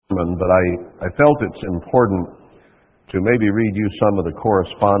but I felt it's important to maybe read you some of the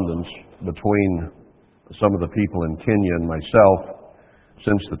correspondence between some of the people in Kenya and myself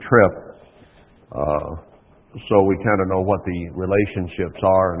since the trip, so we kind of know what the relationships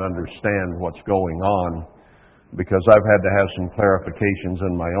are and understand what's going on, because I've had to have some clarifications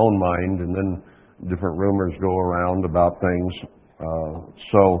in my own mind, and then different rumors go around about things.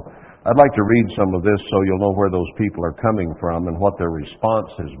 So I'd like to read some of this so you'll know where those people are coming from and what their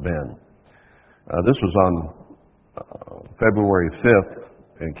response has been. This was on February 5th,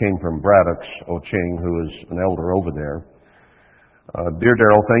 and came from Braddock's Oching, who is an elder over there. Dear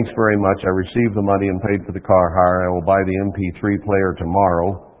Darryl, thanks very much. I received the money and paid for the car hire. I will buy the MP3 player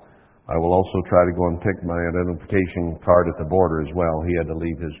tomorrow. I will also try to go and pick my identification card at the border as well. He had to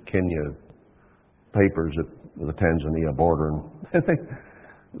leave his Kenya papers at the Tanzania border, and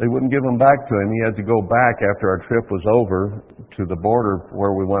they wouldn't give them back to him. He had to go back after our trip was over to the border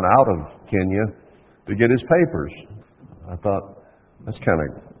where we went out of Kenya to get his papers. I thought, that's kind of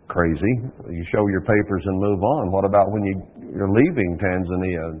crazy. You show your papers and move on. What about when you're leaving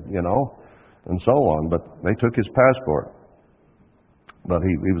Tanzania, and so on? But they took his passport. But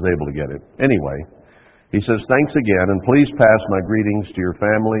he was able to get it. Anyway, he says, thanks again, and please pass my greetings to your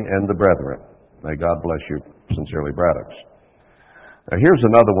family and the brethren. May God bless you. Sincerely, Braddock's. Now, here's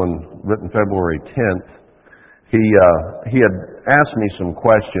another one written February 10th. He had asked me some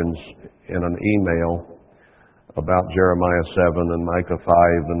questions in an email about Jeremiah 7 and Micah 5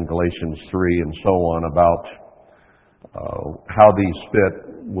 and Galatians 3 and so on, about how these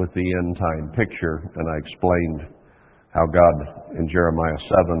fit with the end time picture. And I explained how God in Jeremiah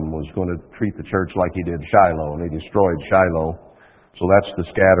 7 was going to treat the church like he did Shiloh, and he destroyed Shiloh. So that's the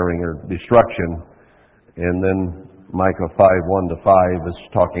scattering or destruction. And then Micah 5:1-5 is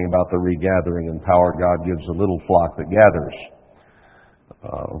talking about the regathering and power God gives a little flock that gathers.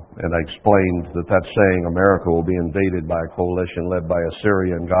 And I explained that that's saying America will be invaded by a coalition led by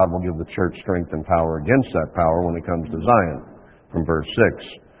Assyria, and God will give the church strength and power against that power when it comes to Zion, from verse 6,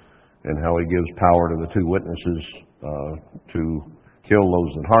 and how he gives power to the two witnesses to kill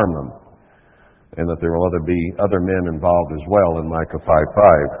those that harm them, and that there will be other men involved as well in Micah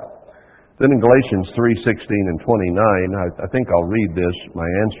 5:5. Then in Galatians 3:16 and 29, I think I'll read this, my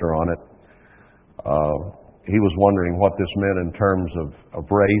answer on it. He was wondering what this meant in terms of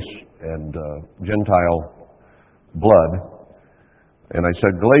race and Gentile blood. And I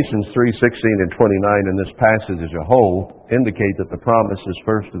said, Galatians 3:16 and 29 in this passage as a whole indicate that the promise is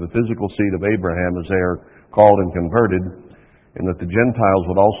first to the physical seed of Abraham as they are called and converted, and that the Gentiles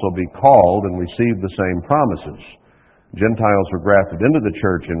would also be called and receive the same promises. Gentiles were grafted into the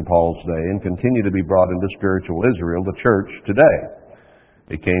church in Paul's day and continue to be brought into spiritual Israel, the church, today.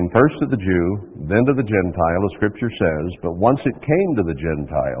 It came first to the Jew, then to the Gentile, as Scripture says, but once it came to the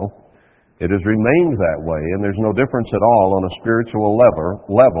Gentile, it has remained that way, and there's no difference at all on a spiritual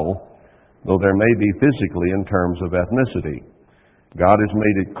level, though there may be physically in terms of ethnicity. God has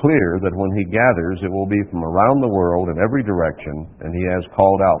made it clear that when he gathers, it will be from around the world in every direction, and he has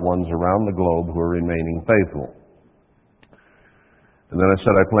called out ones around the globe who are remaining faithful. And then I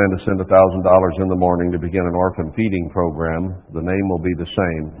said I plan to send $1,000 in the morning to begin an orphan feeding program. The name will be the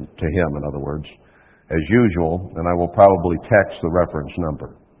same, to him in other words, as usual, and I will probably text the reference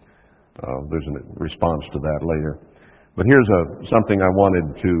number. There's a response to that later. But here's something I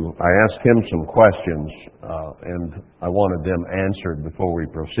asked him some questions, and I wanted them answered before we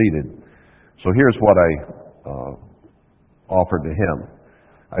proceeded. So here's what I offered to him.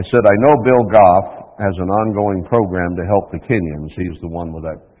 I said, I know Bill Goff has an ongoing program to help the Kenyans. He's the one with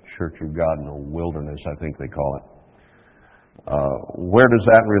that Church of God in the Wilderness, I think they call it. Where does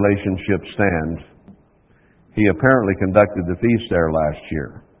that relationship stand? He apparently conducted the feast there last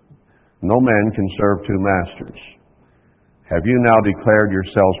year. No man can serve two masters. Have you now declared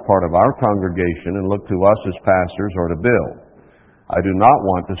yourselves part of our congregation and look to us as pastors or to Bill? I do not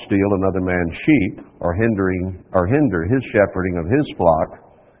want to steal another man's sheep or hinder his shepherding of his flock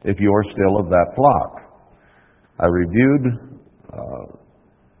if you are still of that flock. I reviewed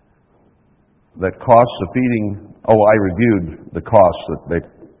the costs that they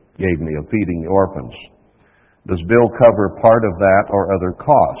gave me of feeding the orphans. Does Bill cover part of that or other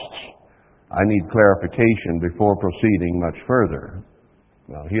costs? I need clarification before proceeding much further.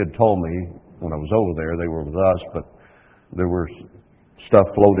 Now, he had told me when I was over there, they were with us, but there was stuff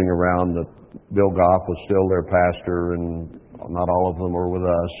floating around that Bill Goff was still their pastor and not all of them were with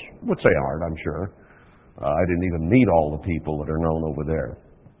us, which they aren't, I'm sure. I didn't even meet all the people that are known over there.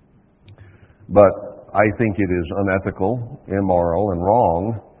 But I think it is unethical, immoral, and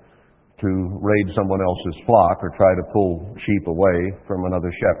wrong to raid someone else's flock or try to pull sheep away from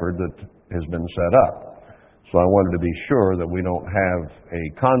another shepherd that has been set up. So I wanted to be sure that we don't have a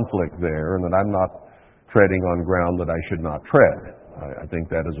conflict there and that I'm not treading on ground that I should not tread. I think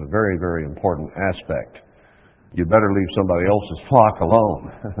that is a very, very important aspect. You better leave somebody else's flock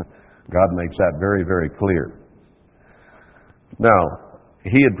alone. God makes that very, very clear. Now,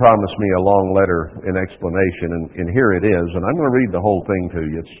 he had promised me a long letter in explanation, and here it is, and I'm going to read the whole thing to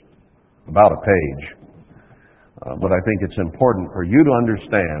you. It's about a page. But I think it's important for you to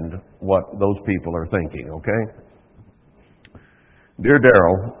understand what those people are thinking, okay? Dear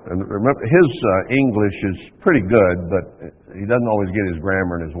Darryl, and remember, his English is pretty good, but he doesn't always get his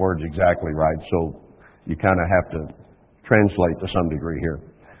grammar and his words exactly right, so you kind of have to translate to some degree here.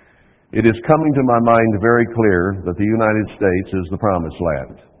 It is coming to my mind very clear that the United States is the promised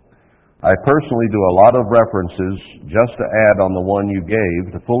land. I personally do a lot of references just to add on the one you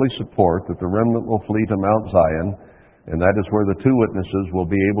gave to fully support that the remnant will flee to Mount Zion, and that is where the two witnesses will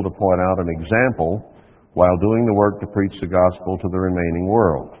be able to point out an example while doing the work to preach the gospel to the remaining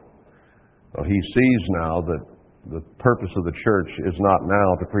world. Well, he sees now that the purpose of the church is not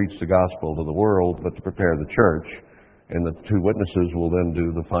now to preach the gospel to the world, but to prepare the church, and the two witnesses will then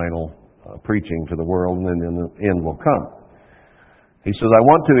do the final preaching to the world, and then the end will come. He says, I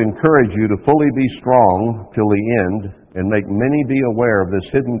want to encourage you to fully be strong till the end and make many be aware of this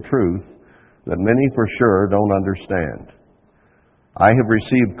hidden truth that many for sure don't understand. I have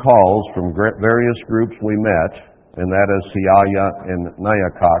received calls from various groups we met, and that is Siaya and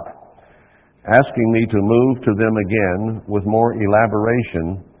Nayakak, asking me to move to them again with more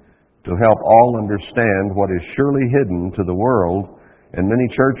elaboration to help all understand what is surely hidden to the world and many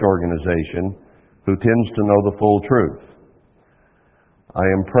church organization who tends to know the full truth. I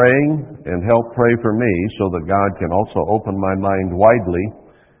am praying and help pray for me so that God can also open my mind widely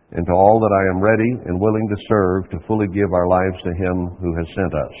into all that I am ready and willing to serve to fully give our lives to Him who has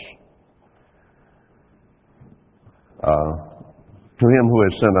sent us. To Him who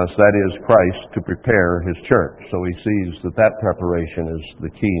has sent us, that is Christ, to prepare His church. So he sees that that preparation is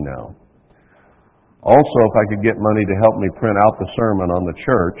the key now. Also, if I could get money to help me print out the sermon on the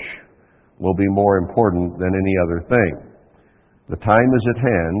church, will be more important than any other thing. The time is at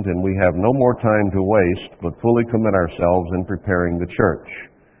hand, and we have no more time to waste, but fully commit ourselves in preparing the church.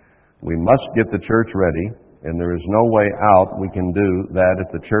 We must get the church ready, and there is no way out we can do that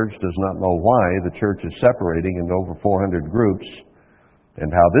if the church does not know why the church is separating into over 400 groups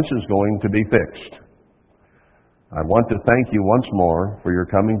and how this is going to be fixed. I want to thank you once more for your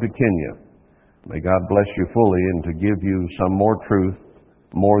coming to Kenya. May God bless you fully and to give you some more truth,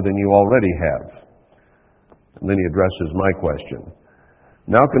 more than you already have. And then he addresses my question.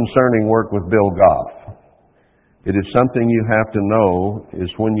 Now concerning work with Bill Goff. It is something you have to know is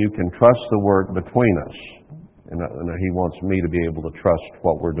when you can trust the work between us. And he wants me to be able to trust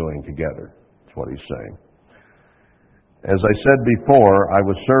what we're doing together. That's what he's saying. As I said before, I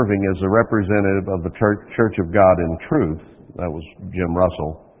was serving as a representative of the Church of God in Truth. That was Jim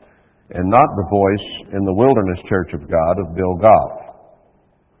Russell. And not the voice in the Wilderness Church of God of Bill Goff.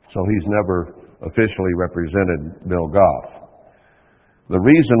 So he's never officially represented Bill Goff. The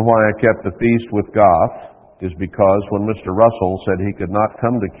reason why I kept the feast with Goff is because when Mr. Russell said he could not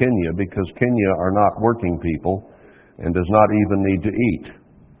come to Kenya because Kenya are not working people and does not even need to eat.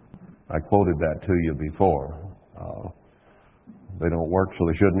 I quoted that to you before. They don't work, so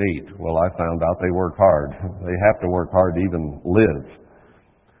they shouldn't eat. Well, I found out they work hard. They have to work hard to even live.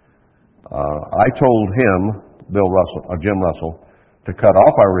 I told him, Jim Russell, to cut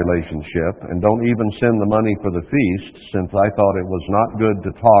off our relationship and don't even send the money for the feast, since I thought it was not good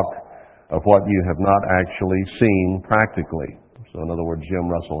to talk of what you have not actually seen practically. So in other words, Jim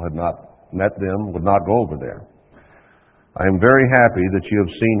Russell had not met them, would not go over there. I am very happy that you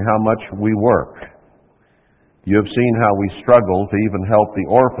have seen how much we work. You have seen how we struggle to even help the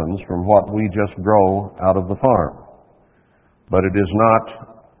orphans from what we just grow out of the farm. But it is not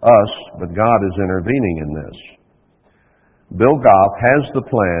us, but God is intervening in this. Bill Goff has the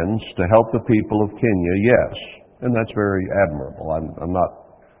plans to help the people of Kenya, yes, and that's very admirable.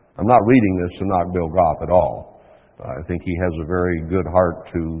 I'm not reading this to knock Bill Goff at all. I think he has a very good heart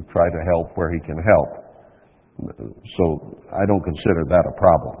to try to help where he can help. So I don't consider that a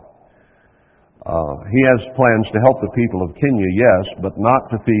problem. He has plans to help the people of Kenya, yes, but not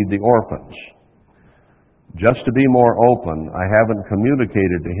to feed the orphans. Just to be more open, I haven't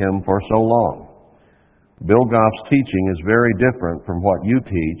communicated to him for so long. Bill Goff's teaching is very different from what you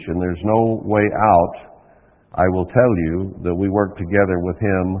teach, and there's no way out. I will tell you that we work together with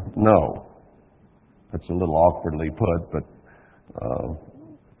him. No. That's a little awkwardly put, but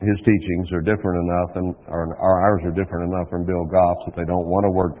his teachings are different enough, and ours are different enough from Bill Goff's, that they don't want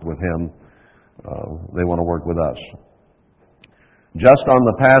to work with him. They want to work with us. Just on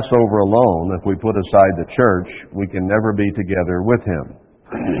the Passover alone, if we put aside the church, we can never be together with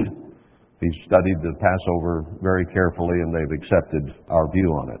him. He's studied the Passover very carefully, and they've accepted our view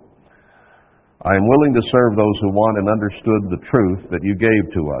on it. I am willing to serve those who want and understood the truth that you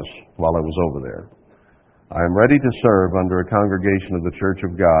gave to us while I was over there. I am ready to serve under a congregation of the Church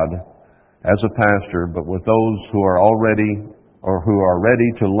of God as a pastor, but with those who are already or who are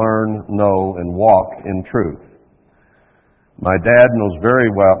ready to learn, know, and walk in truth. My dad knows very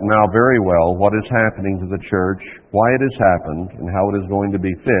well what is happening to the church, why it has happened, and how it is going to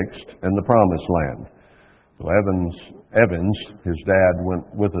be fixed in the Promised Land. So Evans, his dad, went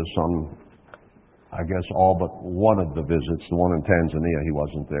with us on, I guess, all but one of the visits. The one in Tanzania, he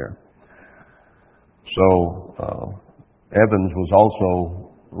wasn't there. So Evans was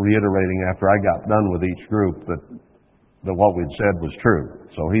also reiterating after I got done with each group that what we'd said was true.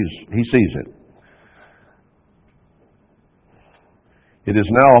 So he sees it. It is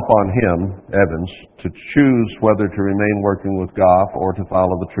now upon him, Evans, to choose whether to remain working with Goff or to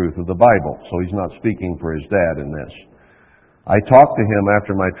follow the truth of the Bible. So he's not speaking for his dad in this. I talked to him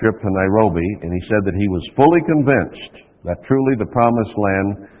after my trip to Nairobi, and he said that he was fully convinced that truly the Promised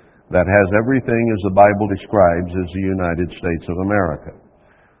Land that has everything as the Bible describes is the United States of America.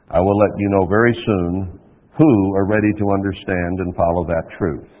 I will let you know very soon who are ready to understand and follow that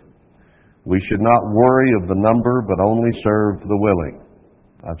truth. We should not worry of the number, but only serve the willing.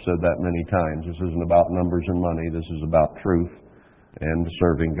 I've said that many times. This isn't about numbers and money. This is about truth and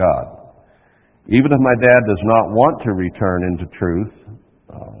serving God. Even if my dad does not want to return into truth,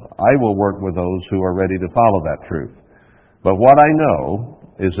 I will work with those who are ready to follow that truth. But what I know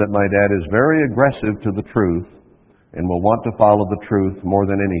is that my dad is very aggressive to the truth and will want to follow the truth more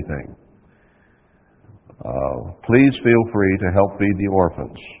than anything. Please feel free to help feed the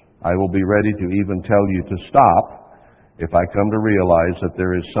orphans. I will be ready to even tell you to stop if I come to realize that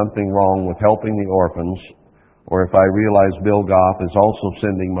there is something wrong with helping the orphans, or if I realize Bill Goff is also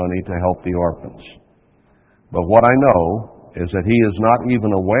sending money to help the orphans. But what I know is that he is not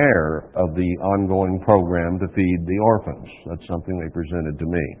even aware of the ongoing program to feed the orphans. That's something they presented to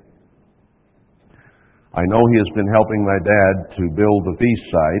me. I know he has been helping my dad to build the feast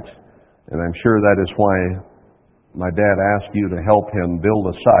site, and I'm sure that is why my dad asked you to help him build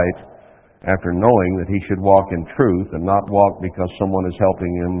a site after knowing that he should walk in truth and not walk because someone is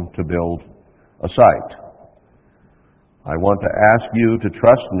helping him to build a site. I want to ask you to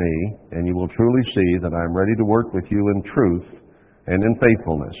trust me, and you will truly see that I am ready to work with you in truth and in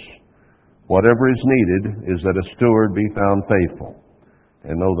faithfulness. Whatever is needed is that a steward be found faithful,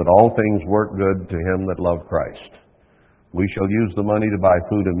 and know that all things work good to him that love Christ. We shall use the money to buy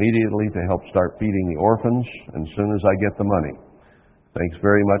food immediately to help start feeding the orphans as soon as I get the money. Thanks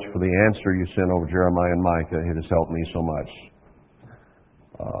very much for the answer you sent over Jeremiah and Micah. It has helped me so much.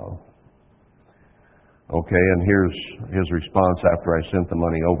 Okay, and here's his response after I sent the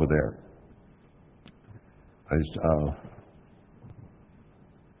money over there.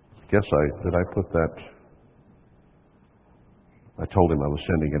 Did I put that? I told him I was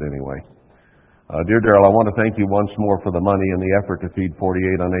sending it anyway. Dear Darryl, I want to thank you once more for the money and the effort to feed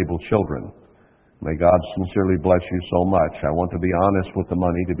 48 unable children. May God sincerely bless you so much. I want to be honest with the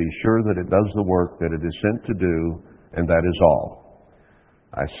money to be sure that it does the work that it is sent to do, and that is all.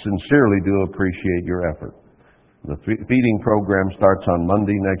 I sincerely do appreciate your effort. The feeding program starts on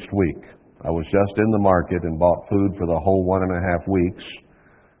Monday next week. I was just in the market and bought food for the whole 1.5 weeks.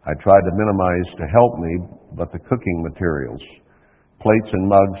 I tried to minimize to help me, but the cooking materials, plates and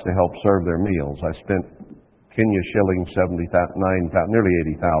mugs to help serve their meals. I spent Kenya shillings, nearly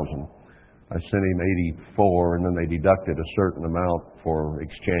 80,000. I sent him 84, and then they deducted a certain amount for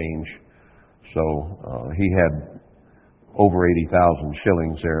exchange. So he had over 80,000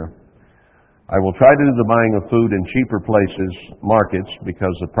 shillings there. I will try to do the buying of food in cheaper places, markets,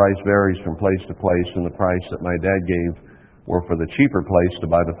 because the price varies from place to place, and the price that my dad gave were for the cheaper place to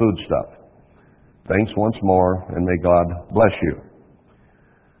buy the food stuff. Thanks once more, and may God bless you.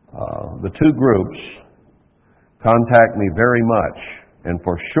 The two groups contact me very much, and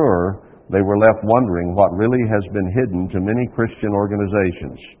for sure they were left wondering what really has been hidden to many Christian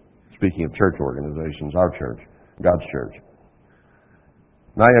organizations. Speaking of church organizations, our church, God's church.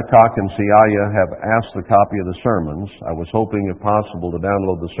 Nayakak and Siaya have asked a copy of the sermons. I was hoping, if possible, to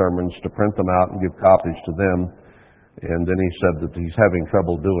download the sermons, to print them out and give copies to them. And then he said that he's having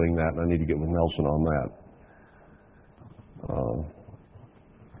trouble doing that, and I need to get with Nelson on that.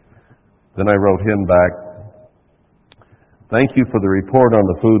 Then I wrote him back, Thank you for the report on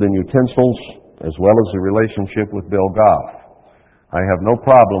the food and utensils, as well as the relationship with Bill Goff. I have no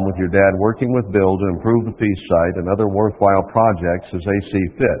problem with your dad working with Bill to improve the feast site and other worthwhile projects as they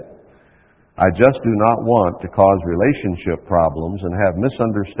see fit. I just do not want to cause relationship problems and have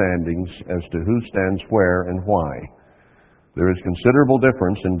misunderstandings as to who stands where and why. There is considerable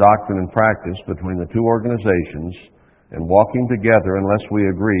difference in doctrine and practice between the two organizations, and walking together unless we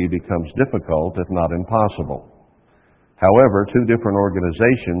agree becomes difficult, if not impossible. However, two different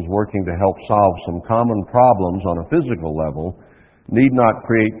organizations working to help solve some common problems on a physical level need not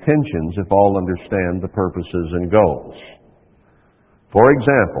create tensions if all understand the purposes and goals. For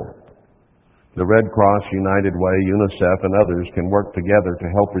example, the Red Cross, United Way, UNICEF, and others can work together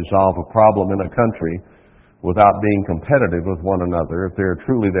to help resolve a problem in a country without being competitive with one another if they are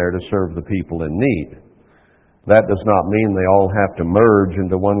truly there to serve the people in need. That does not mean they all have to merge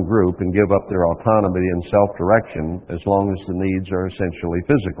into one group and give up their autonomy and self-direction as long as the needs are essentially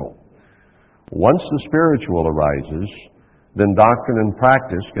physical. Once the spiritual arises, then doctrine and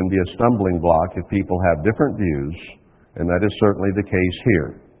practice can be a stumbling block if people have different views, and that is certainly the case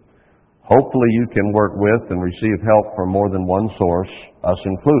here. Hopefully you can work with and receive help from more than one source, us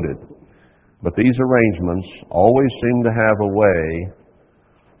included. But these arrangements always seem to have a way.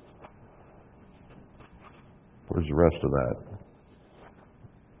 Where's the rest of that?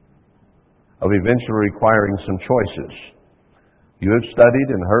 Of eventually requiring some choices. You have studied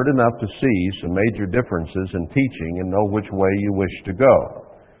and heard enough to see some major differences in teaching and know which way you wish to go.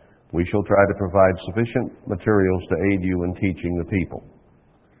 We shall try to provide sufficient materials to aid you in teaching the people.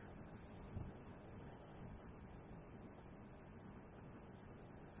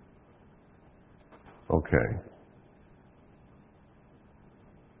 Okay.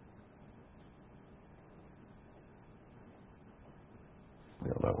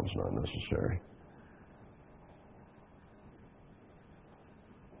 No, that one's not necessary.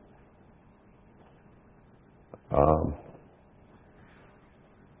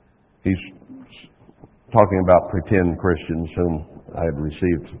 He's talking about pretend Christians whom I had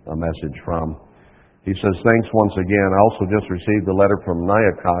received a message from. He says, thanks once again. I also just received a letter from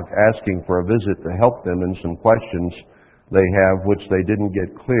Nyakok asking for a visit to help them in some questions they have which they didn't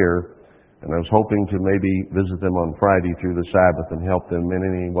get clear, and I was hoping to maybe visit them on Friday through the Sabbath and help them in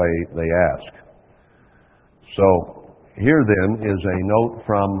any way they ask. So here then is a note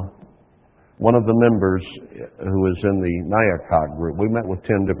from one of the members who is in the Nyakok group. We met with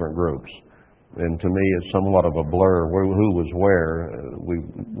 10 different groups, and to me it's somewhat of a blur who was where. We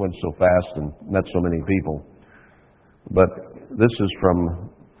went so fast and met so many people. But this is from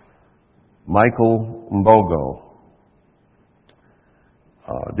Michael Mbogo.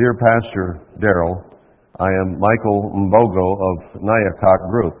 Dear Pastor Darryl, I am Michael Mbogo of Nyakok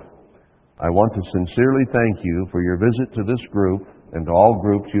Group. I want to sincerely thank you for your visit to this group and to all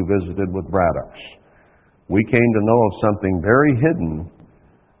groups you visited with Braddocks. We came to know of something very hidden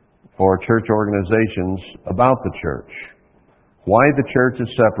for church organizations about the church, why the church is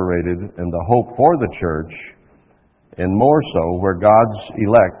separated and the hope for the church, and more so where God's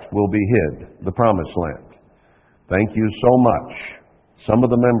elect will be hid, the promised land. Thank you so much. Some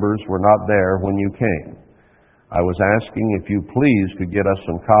of the members were not there when you came. I was asking if you please could get us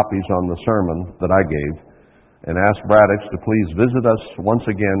some copies on the sermon that I gave, and ask Braddocks to please visit us once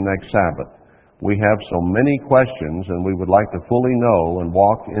again next Sabbath. We have so many questions, and we would like to fully know and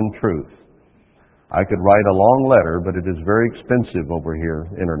walk in truth. I could write a long letter, but it is very expensive over here,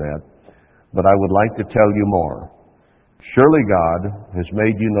 internet. But I would like to tell you more. Surely God has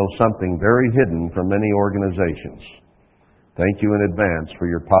made you know something very hidden from many organizations. Thank you in advance for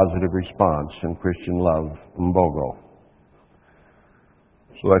your positive response and Christian love, Mbogo.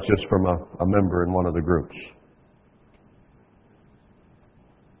 So that's just from a member in one of the groups.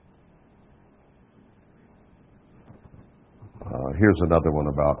 Here's another one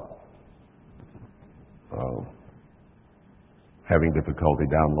about having difficulty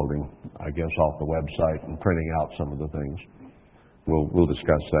downloading, I guess, off the website and printing out some of the things. We'll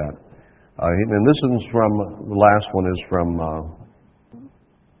discuss that. And this is from, the last one is from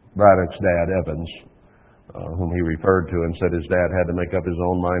Braddock's dad, Evans, whom he referred to and said his dad had to make up his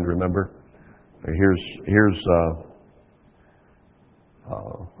own mind, remember? Here's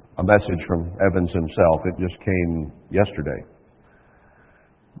a message from Evans himself. It just came yesterday.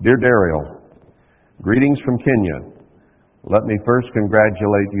 Dear Darryl, greetings from Kenya. Let me first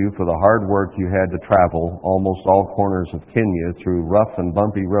congratulate you for the hard work you had to travel almost all corners of Kenya through rough and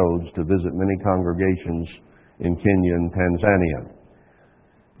bumpy roads to visit many congregations in Kenya and Tanzania.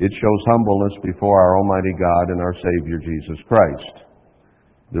 It shows humbleness before our Almighty God and our Savior Jesus Christ.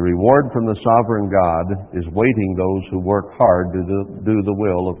 The reward from the sovereign God is waiting those who work hard to do the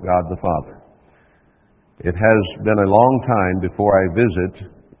will of God the Father. It has been a long time before I visit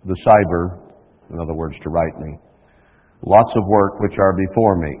the cyber, in other words, to write me. Lots of work which are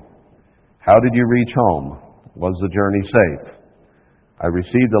before me. How did you reach home? Was the journey safe? I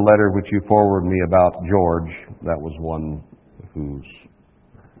received a letter which you forwarded me about George. That was one who's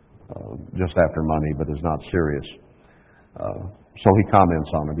just after money, but is not serious. So he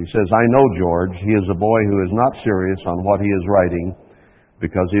comments on it. He says, I know George. He is a boy who is not serious on what he is writing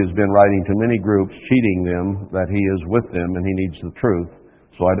because he has been writing to many groups, cheating them that he is with them and he needs the truth.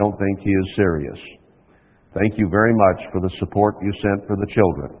 So I don't think he is serious. Thank you very much for the support you sent for the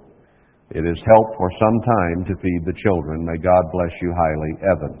children. It has helped for some time to feed the children. May God bless you highly,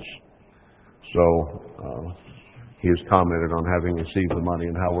 Evans. So he has commented on having received the money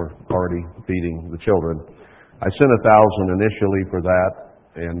and how we're already feeding the children. I sent $1,000 initially for that,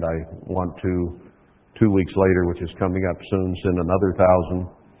 and I want to, 2 weeks later, which is coming up soon, send another $1,000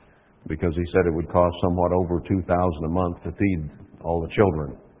 because he said it would cost somewhat over $2,000 a month to feed all the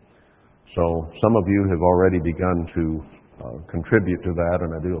children. So some of you have already begun to contribute to that,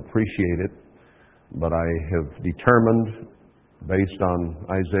 and I do appreciate it. But I have determined, based on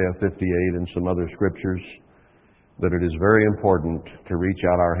Isaiah 58 and some other scriptures, that it is very important to reach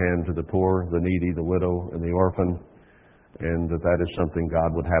out our hand to the poor, the needy, the widow, and the orphan, and that is something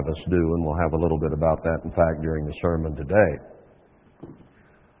God would have us do, and we'll have a little bit about that, in fact, during the sermon today.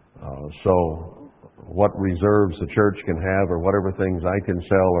 So what reserves the church can have, or whatever things I can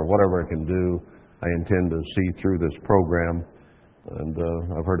sell, or whatever I can do, I intend to see through this program. And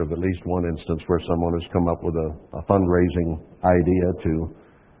I've heard of at least one instance where someone has come up with a fundraising idea to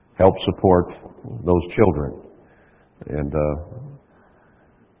help support those children. And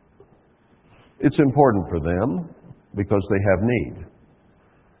it's important for them because they have need.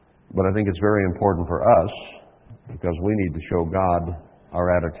 But I think it's very important for us because we need to show God our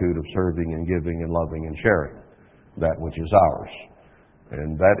attitude of serving and giving and loving and sharing that which is ours.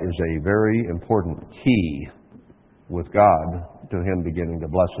 And that is a very important key with God to Him beginning to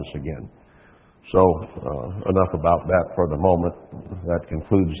bless us again. So enough about that for the moment. That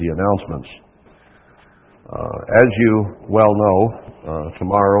concludes the announcements. As you well know,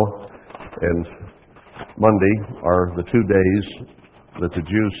 tomorrow and Monday are the 2 days that the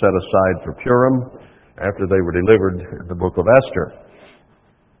Jews set aside for Purim after they were delivered the book of Esther.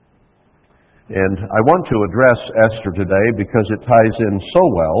 And I want to address Esther today because it ties in so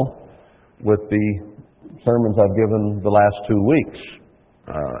well with the sermons I've given the last 2 weeks.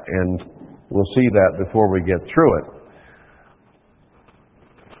 And we'll see that before we get through it.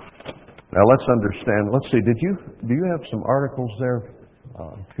 Now let's understand. Let's see, do you have some articles there?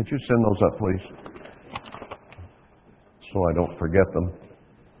 Could you send those up, please? So I don't forget them.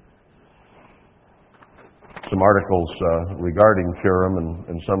 Some articles regarding Purim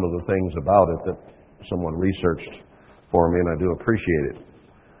and some of the things about it that someone researched for me, and I do appreciate it.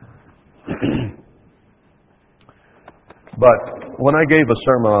 But when I gave a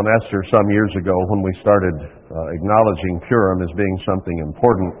sermon on Esther some years ago, when we started acknowledging Purim as being something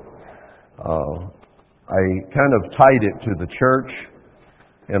important, I kind of tied it to the church,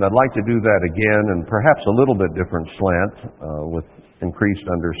 and I'd like to do that again, and perhaps a little bit different slant with increased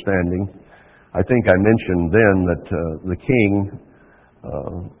understanding. I think I mentioned then that the king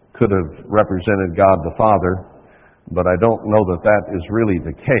could have represented God the Father, but I don't know that that is really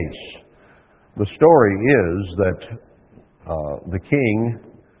the case. The story is that the king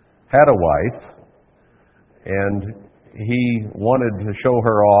had a wife, and he wanted to show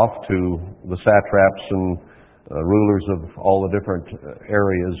her off to the satraps and rulers of all the different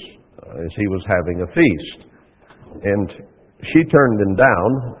areas as he was having a feast. And she turned him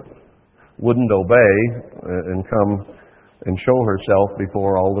down, wouldn't obey and come and show herself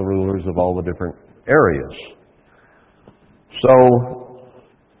before all the rulers of all the different areas. So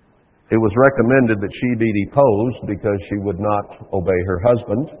it was recommended that she be deposed because she would not obey her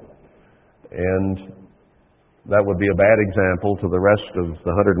husband, and that would be a bad example to the rest of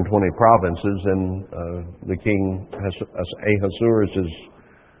the 120 provinces in the king Ahasuerus'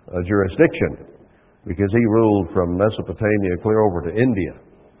 jurisdiction, because he ruled from Mesopotamia clear over to India.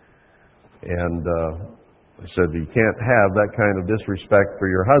 And I said, you can't have that kind of disrespect for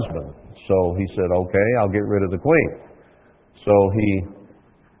your husband. So he said, okay, I'll get rid of the queen. So he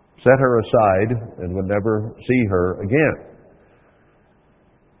set her aside and would never see her again.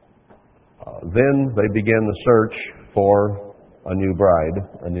 Then they began the search for a new bride,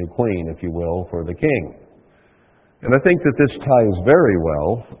 a new queen, if you will, for the king. And I think that this ties very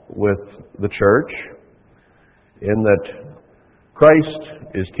well with the church in that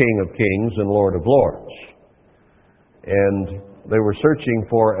Christ is King of Kings and Lord of Lords. And they were searching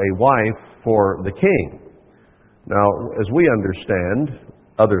for a wife for the king. Now, as we understand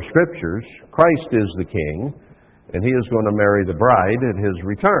other scriptures, Christ is the king, and he is going to marry the bride at his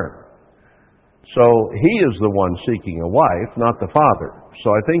return. So he is the one seeking a wife, not the father.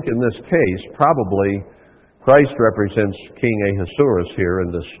 So I think in this case, probably Christ represents King Ahasuerus here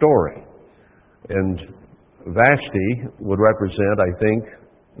in this story. And Vashti would represent, I think,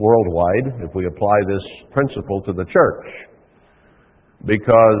 worldwide, if we apply this principle to the church.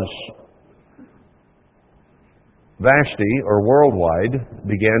 Because Vashti, or worldwide,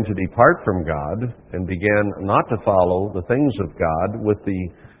 began to depart from God and began not to follow the things of God with the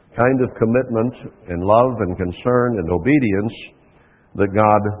kind of commitment and love and concern and obedience that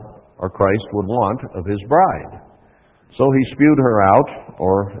God or Christ would want of his bride. So he spewed her out,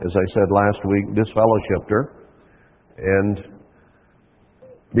 or as I said last week, disfellowshipped her, and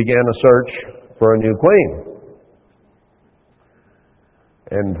began a search for a new queen.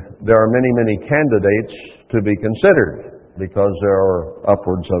 And there are many, many candidates to be considered, because there are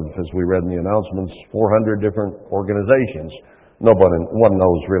upwards of, as we read in the announcements, 400 different organizations. One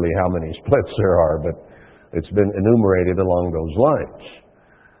knows really how many splits there are, but it's been enumerated along those lines.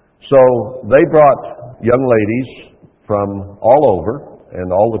 So they brought young ladies from all over,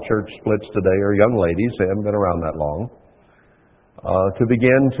 and all the church splits today are young ladies, they haven't been around that long, to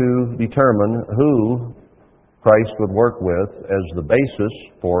begin to determine who Christ would work with as the basis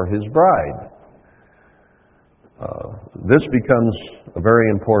for his bride. This becomes a very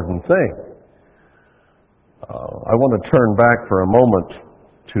important thing. I want to turn back for a moment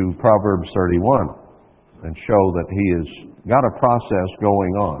to Proverbs 31 and show that he has got a process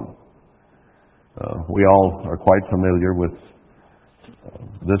going on. We all are quite familiar with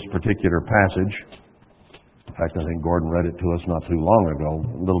this particular passage. In fact, I think Gordon read it to us not too long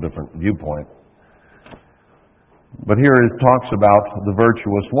ago, a little different viewpoint. But here it talks about the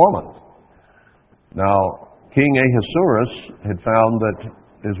virtuous woman. Now, King Ahasuerus had found that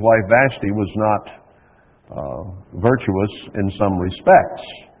his wife Vashti was not virtuous in some respects,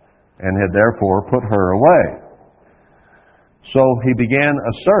 and had therefore put her away. So he began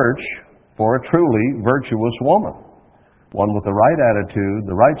a search for a truly virtuous woman, one with the right attitude,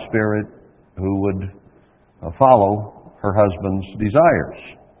 the right spirit, who would follow her husband's desires.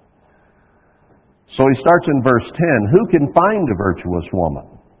 So he starts in verse 10, "Who can find a virtuous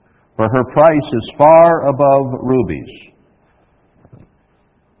woman? For her price is far above rubies."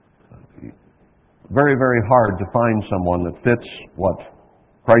 Very, very hard to find someone that fits what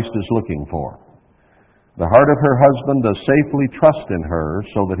Christ is looking for. "The heart of her husband does safely trust in her,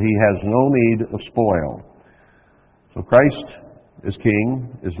 so that he has no need of spoil." So Christ, as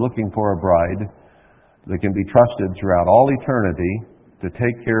King, is looking for a bride that can be trusted throughout all eternity to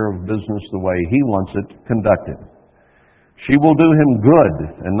take care of business the way he wants it conducted. She will do him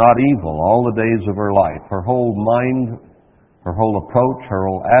good and not evil all the days of her life. Her whole mind, her whole approach, her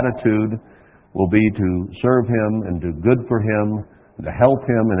whole attitude will be to serve him and do good for him, and to help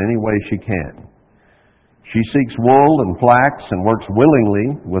him in any way she can. She seeks wool and flax and works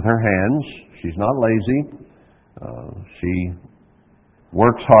willingly with her hands. She's not lazy. She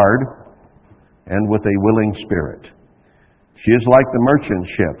works hard and with a willing spirit. She is like the merchant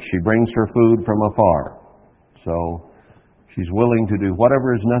ship. She brings her food from afar. So she's willing to do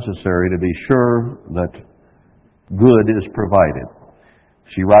whatever is necessary to be sure that good is provided.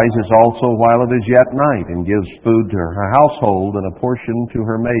 She rises also while it is yet night and gives food to her household and a portion to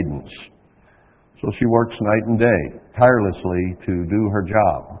her maidens. So she works night and day, tirelessly to do her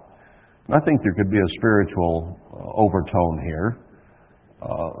job. And I think there could be a spiritual overtone here,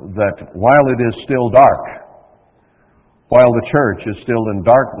 that while it is still dark, while the church is still in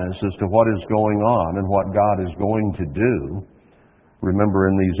darkness as to what is going on and what God is going to do, remember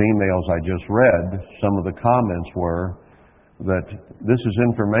in these emails I just read, some of the comments were that this is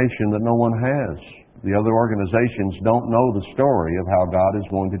information that no one has. The other organizations don't know the story of how God is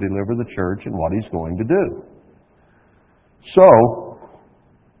going to deliver the church and what he's going to do. So,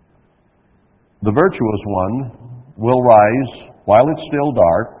 the virtuous one will rise while it's still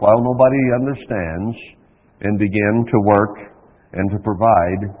dark, while nobody understands, and begin to work and to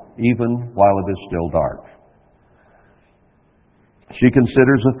provide even while it is still dark. She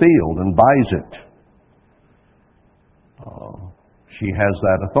considers a field and buys it. She has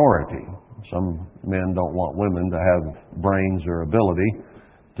that authority. Some men don't want women to have brains or ability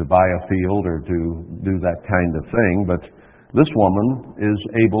to buy a field or to do that kind of thing, but this woman is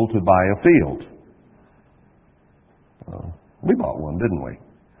able to buy a field. We bought one, didn't we?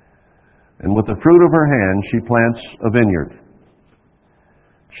 And with the fruit of her hand, she plants a vineyard.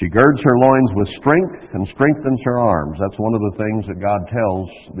 She girds her loins with strength and strengthens her arms. That's one of the things that God tells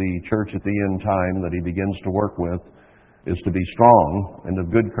the church at the end time that He begins to work with, is to be strong and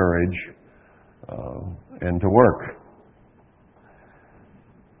of good courage and to work.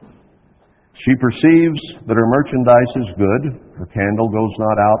 She perceives that her merchandise is good. Her candle goes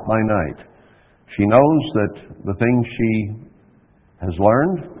not out by night. She knows that the things she has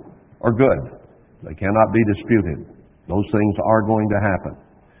learned are good. They cannot be disputed. Those things are going to happen.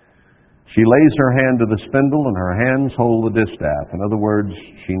 She lays her hand to the spindle and her hands hold the distaff. In other words,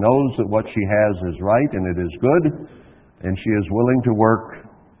 she knows that what she has is right and it is good, and she is willing to work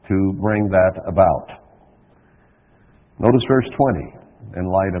to bring that about. Notice verse 20 in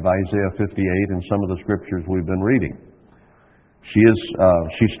light of Isaiah 58 and some of the scriptures we've been reading.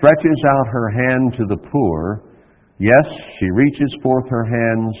 She stretches out her hand to the poor. Yes, she reaches forth her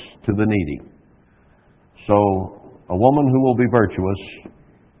hands to the needy. So, a woman who will be virtuous,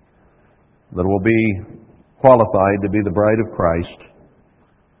 that will be qualified to be the bride of Christ,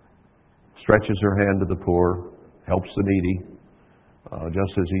 stretches her hand to the poor, helps the needy,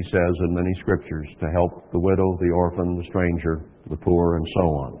 just as He says in many scriptures, to help the widow, the orphan, the stranger, the poor, and so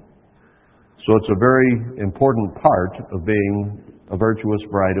on. So it's a very important part of being a virtuous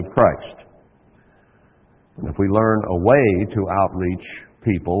bride of Christ. And if we learn a way to outreach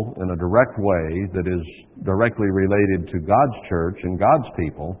people in a direct way that is directly related to God's church and God's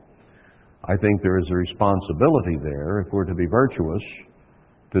people, I think there is a responsibility there, if we're to be virtuous,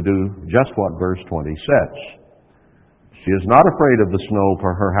 to do just what verse 20 says. She is not afraid of the snow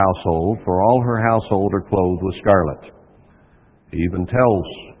for her household, for all her household are clothed with scarlet. He even tells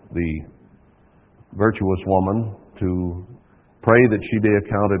the virtuous woman to pray that she be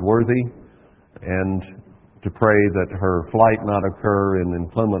accounted worthy, and to pray that her flight not occur in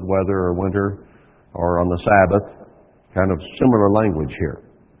inclement weather or winter or on the Sabbath. Kind of similar language here.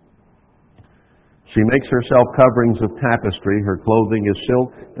 She makes herself coverings of tapestry. Her clothing is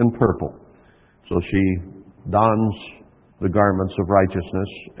silk and purple. So she dons the garments of righteousness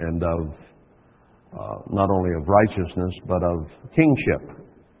and of not only of righteousness, but of kingship,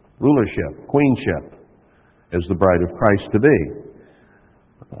 rulership, queenship, as the bride of Christ to be.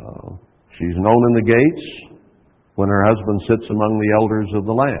 She's known in the gates when her husband sits among the elders of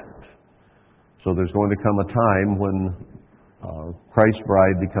the land. So there's going to come a time when Christ's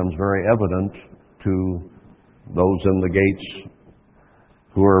bride becomes very evident to those in the gates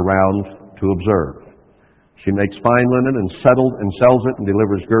who are around to observe. She makes fine linen and sells it and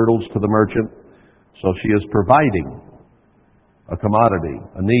delivers girdles to the merchant. So she is providing a commodity,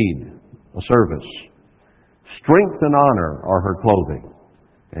 a need, a service. Strength and honor are her clothing,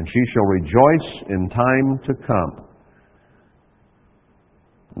 and she shall rejoice in time to come.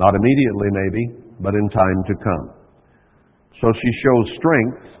 Not immediately maybe, but in time to come. So she shows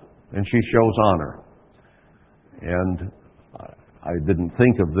strength and she shows honor. And I didn't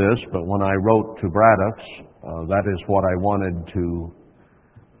think of this, but when I wrote to Braddock's, that is what I wanted to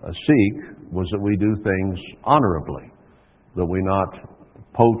seek, was that we do things honorably, that we not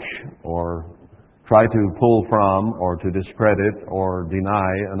poach or try to pull from or to discredit or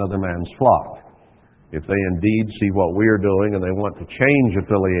deny another man's flock. If they indeed see what we are doing and they want to change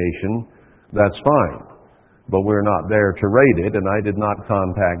affiliation, that's fine. But we're not there to rate it, and I did not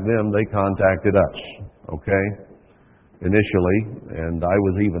contact them. They contacted us, okay, initially, and I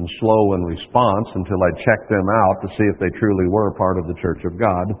was even slow in response until I checked them out to see if they truly were part of the Church of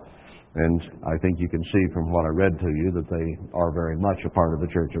God. And I think you can see from what I read to you that they are very much a part of the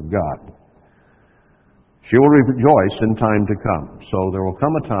Church of God. She will rejoice in time to come. So there will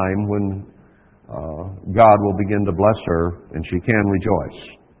come a time when God will begin to bless her, and she can rejoice.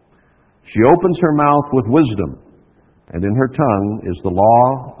 She opens her mouth with wisdom, and in her tongue is the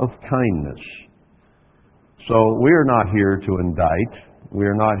law of kindness. So we are not here to indict. We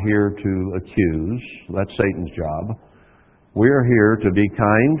are not here to accuse. That's Satan's job. We are here to be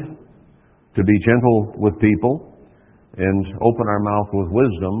kind, to be gentle with people, and open our mouth with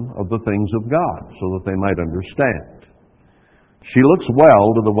wisdom of the things of God, so that they might understand. She looks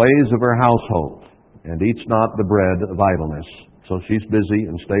well to the ways of her household, and eats not the bread of idleness. So she's busy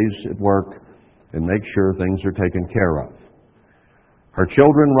and stays at work and makes sure things are taken care of. Her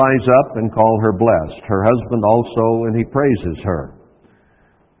children rise up and call her blessed. Her husband also, and he praises her.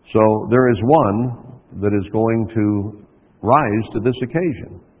 So there is one that is going to rise to this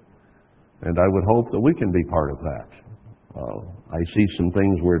occasion. And I would hope that we can be part of that. I see some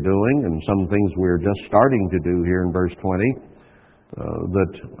things we're doing and some things we're just starting to do here in verse 20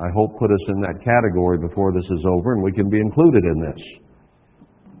 that I hope put us in that category before this is over, and we can be included in this.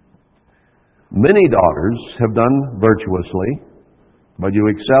 Many daughters have done virtuously, but you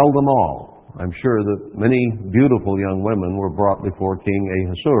excel them all. I'm sure that many beautiful young women were brought before King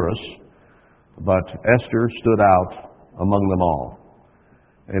Ahasuerus, but Esther stood out among them all.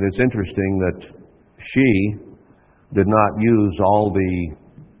 And it's interesting that she did not use all the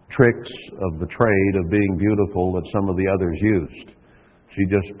tricks of the trade of being beautiful that some of the others used. She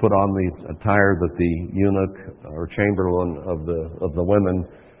just put on the attire that the eunuch or chamberlain of the women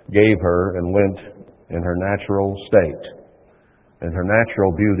gave her and went in her natural state. And her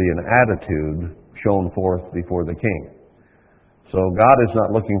natural beauty and attitude shone forth before the king. So God is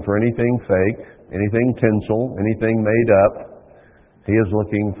not looking for anything fake, anything tinsel, anything made up. He is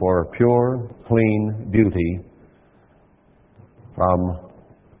looking for pure, clean beauty from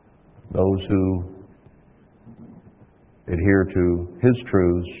those who adhere to His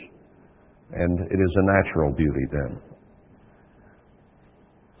truths, and it is a natural beauty then.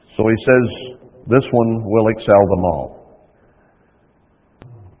 So He says, this one will excel them all.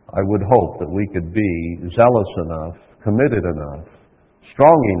 I would hope that we could be zealous enough, committed enough,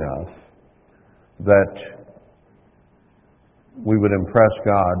 strong enough, that we would impress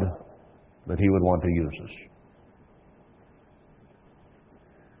God, that He would want to use us.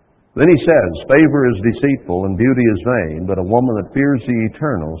 Then He says, favor is deceitful and beauty is vain, but a woman that fears the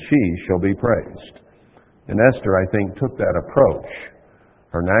Eternal, she shall be praised. And Esther, I think, took that approach.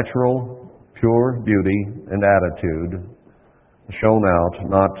 Her natural, pure beauty and attitude shone out,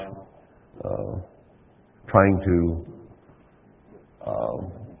 not trying to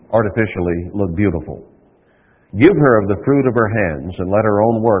artificially look beautiful. Give her of the fruit of her hands, and let her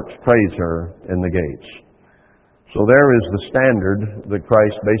own works praise her in the gates. So there is the standard that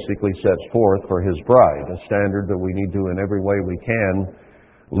Christ basically sets forth for His bride, a standard that we need to, in every way we can,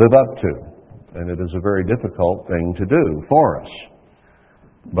 live up to. And it is a very difficult thing to do for us.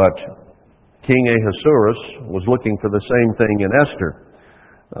 But King Ahasuerus was looking for the same thing in Esther.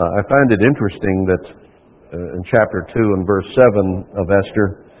 I find it interesting that in chapter 2 and verse 7 of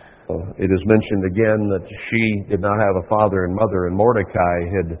Esther, it is mentioned again that she did not have a father and mother, and Mordecai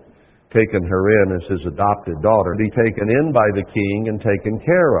had taken her in as his adopted daughter, to be taken in by the king and taken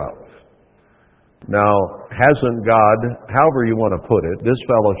care of. Now, hasn't God, however you want to put it,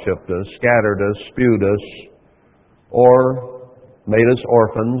 disfellowshipped us, scattered us, spewed us, or made us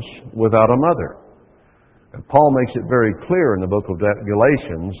orphans without a mother? And Paul makes it very clear in the book of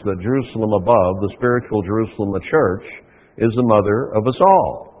Galatians that Jerusalem above, the spiritual Jerusalem, the church, is the mother of us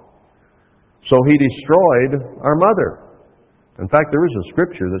all. So He destroyed our mother. In fact, there is a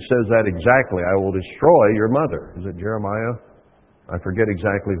scripture that says that exactly. I will destroy your mother. Is it Jeremiah? I forget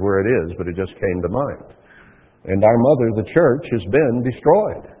exactly where it is, but it just came to mind. And our mother, the church, has been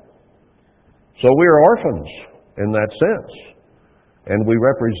destroyed. So we are orphans in that sense. And we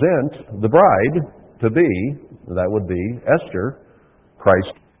represent the bride to be, that would be Esther,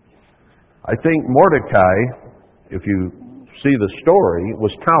 Christ. I think Mordecai, if you see the story,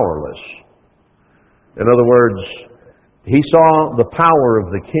 was powerless. In other words, he saw the power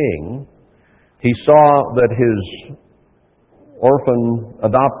of the king. He saw that his orphan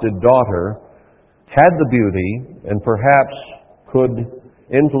adopted daughter had the beauty and perhaps could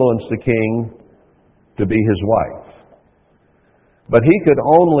influence the king to be his wife. But he could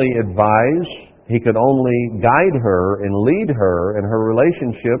only advise, he could only guide her and lead her in her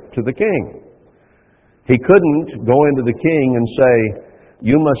relationship to the king. He couldn't go into the king and say,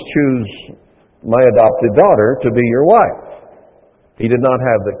 you must choose my adopted daughter to be your wife. He did not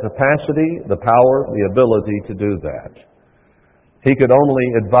have the capacity, the power, the ability to do that. He could only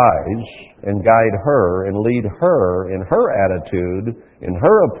advise and guide her and lead her in her attitude, in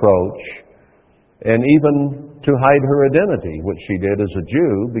her approach, and even to hide her identity, which she did as a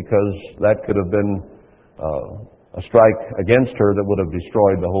Jew, because that could have been a strike against her that would have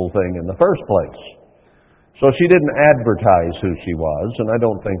destroyed the whole thing in the first place. So she didn't advertise who she was, and I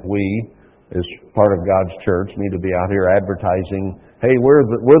don't think we, as part of God's church, need to be out here advertising, hey, we're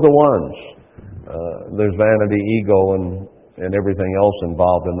the ones. There's vanity, ego, and everything else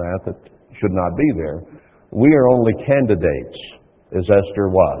involved in that should not be there. We are only candidates, as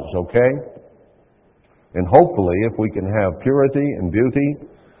Esther was, okay? And hopefully, if we can have purity and beauty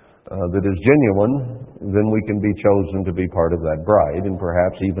that is genuine, then we can be chosen to be part of that bride, and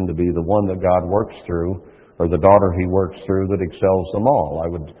perhaps even to be the one that God works through, or the daughter He works through that excels them all.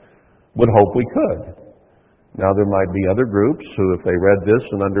 I would hope we could. Now, there might be other groups who, if they read this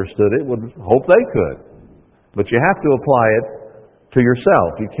and understood it, would hope they could. But you have to apply it to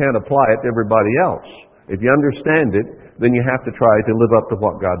yourself. You can't apply it to everybody else. If you understand it, then you have to try to live up to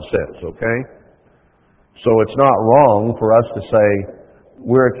what God says, okay? So it's not wrong for us to say,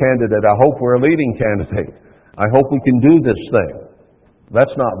 we're a candidate. I hope we're a leading candidate. I hope we can do this thing.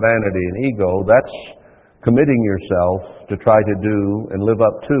 That's not vanity and ego. That's committing yourself to try to do and live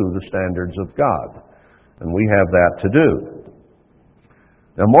up to the standards of God. And we have that to do.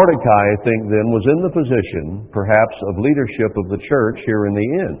 Now Mordecai, I think then, was in the position, perhaps, of leadership of the church here in the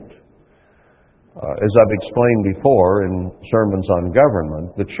end. As I've explained before in sermons on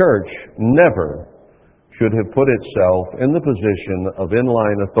government, the church never should have put itself in the position of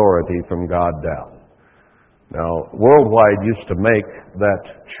inline authority from God down. Now, Worldwide used to make that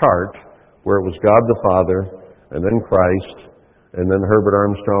chart where it was God the Father, and then Christ, and then Herbert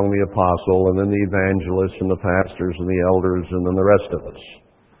Armstrong the Apostle, and then the evangelists and the pastors and the elders, and then the rest of us.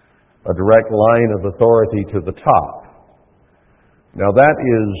 A direct line of authority to the top. Now that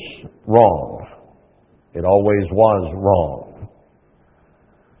is wrong. It always was wrong.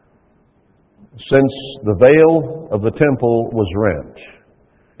 Since the veil of the temple was rent,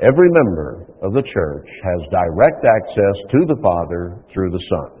 every member of the church has direct access to the Father through the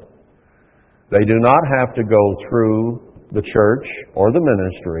Son. They do not have to go through the church or the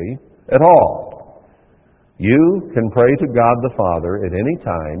ministry at all. You can pray to God the Father at any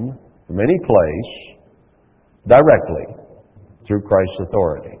time, from any place, directly, through Christ's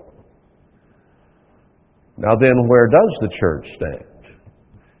authority. Now then, where does the church stand?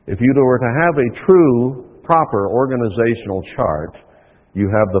 If you were to have a true, proper organizational chart, you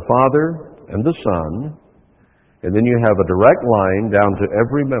have the Father and the Son, and then you have a direct line down to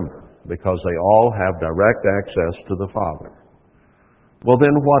every member, because they all have direct access to the Father. Well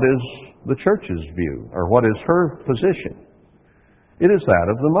then, what is the church's view, or what is her position? It is that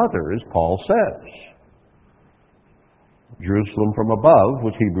of the mother, as Paul says. Jerusalem from above,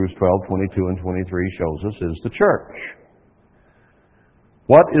 which Hebrews 12:22 and 23 shows us, is the church.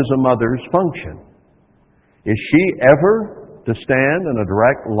 What is a mother's function? Is she ever to stand in a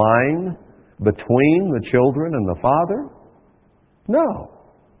direct line between the children and the Father? No.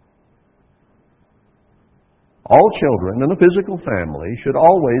 All children in a physical family should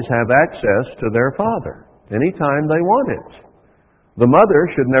always have access to their father anytime they want it. The mother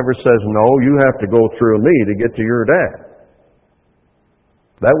should never say, no, you have to go through me to get to your dad.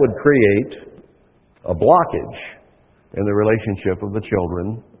 That would create a blockage in the relationship of the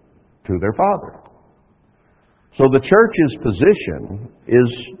children to their father. So the church's position is,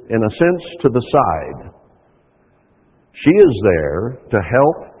 in a sense, to the side. She is there to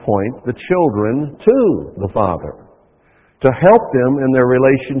help point the children to the Father, to help them in their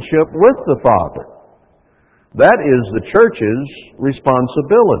relationship with the Father. That is the church's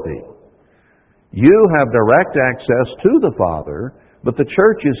responsibility. You have direct access to the Father, but the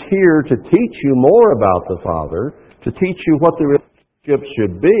church is here to teach you more about the Father, to teach you what the relationship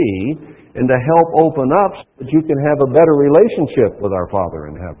should be, and to help open up so that you can have a better relationship with our Father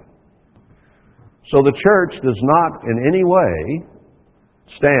in heaven. So the church does not in any way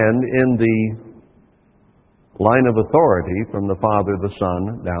stand in the line of authority from the Father, the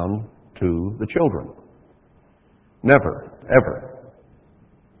Son, down to the children. Never, ever.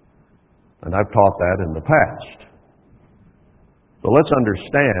 And I've taught that in the past. So let's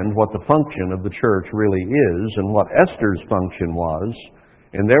understand what the function of the church really is and what Esther's function was,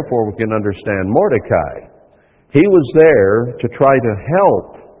 and therefore we can understand Mordecai. He was there to try to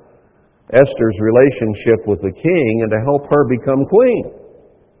help Esther's relationship with the king and to help her become queen.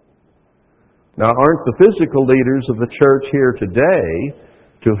 Now, aren't the physical leaders of the church here today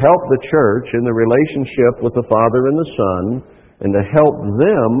to help the church in the relationship with the Father and the Son and to help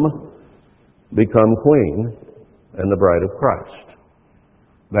them become queen and the bride of Christ?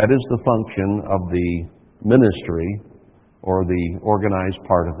 That is the function of the ministry or the organized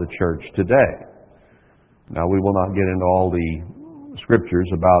part of the church today. Now, we will not get into all the scriptures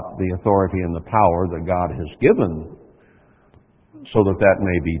about the authority and the power that God has given so that that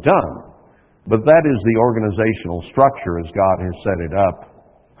may be done. But that is the organizational structure as God has set it up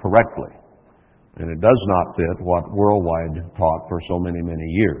correctly. And it does not fit what Worldwide taught for so many, many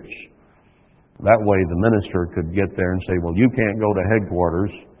years. That way the minister could get there and say, well, you can't go to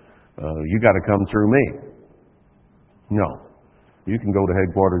headquarters. You got to come through me. No. You can go to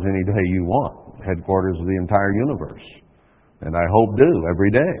headquarters any day you want. Headquarters of the entire universe. And I hope do every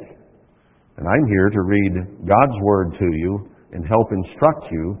day. And I'm here to read God's Word to you and help instruct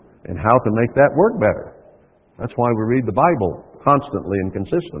you in how to make that work better. That's why we read the Bible constantly and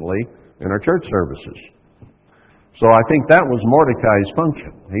consistently in our church services. So I think that was Mordecai's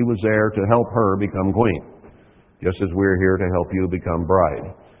function. He was there to help her become queen, just as we're here to help you become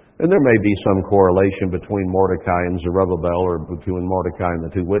bride. And there may be some correlation between Mordecai and Zerubbabel or between Mordecai and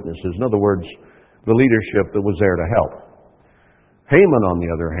the two witnesses. In other words, the leadership that was there to help. Haman, on the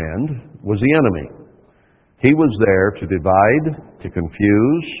other hand, was the enemy. He was there to divide, to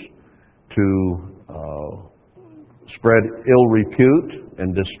confuse, to spread ill repute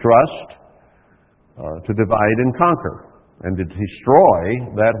and distrust, to divide and conquer, and to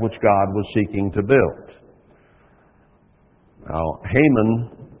destroy that which God was seeking to build. Now,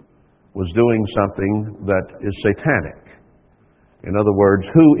 Haman was doing something that is satanic. In other words,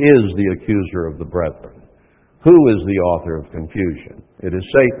 who is the accuser of the brethren? Who is the author of confusion? It is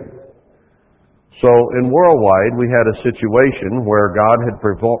Satan. So in worldwide, we had a situation where God had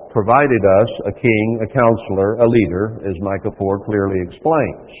provided us a king, a counselor, a leader, as Micah 4 clearly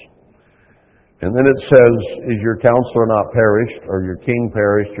explains. And then it says, is your counselor not perished, or your king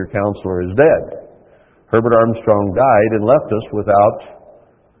perished, your counselor is dead. Herbert Armstrong died and left us without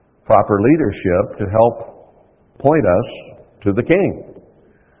proper leadership to help point us to the king.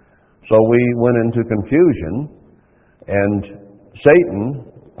 So we went into confusion, and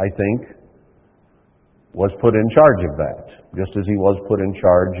Satan, I think, was put in charge of that, just as he was put in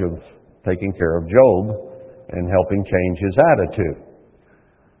charge of taking care of Job and helping change his attitude.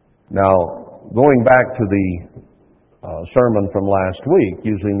 Now, going back to the sermon from last week,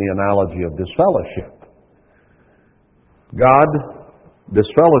 using the analogy of disfellowship, God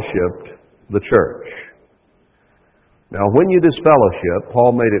disfellowshipped the church. Now, when you disfellowship,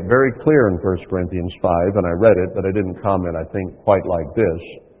 Paul made it very clear in 1 Corinthians 5, and I read it, but I didn't comment, I think, quite like this.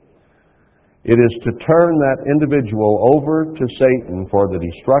 It is to turn that individual over to Satan for the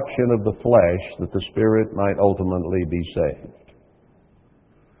destruction of the flesh, that the spirit might ultimately be saved.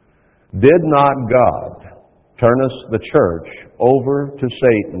 Did not God turn us, the church, over to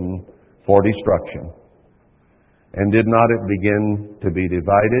Satan for destruction? And did not it begin to be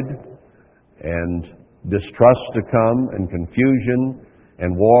divided, and distrust to come, and confusion,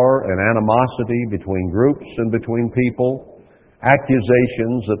 and war, and animosity between groups and between people?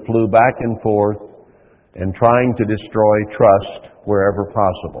 Accusations that flew back and forth, and trying to destroy trust wherever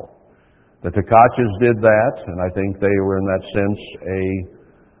possible. The Takaches did that, and I think they were in that sense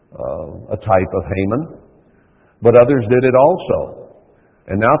a type of Haman. But others did it also.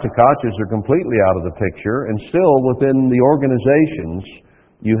 And now Takaches are completely out of the picture, and still within the organizations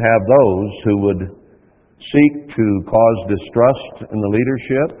you have those who would seek to cause distrust in the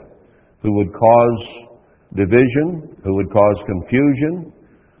leadership, who would cause division, who would cause confusion,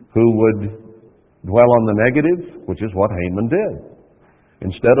 who would dwell on the negative, which is what Haman did,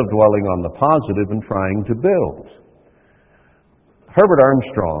 instead of dwelling on the positive and trying to build. Herbert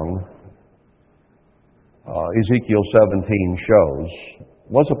Armstrong, Ezekiel 17 shows,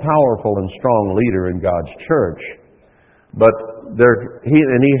 was a powerful and strong leader in God's church, but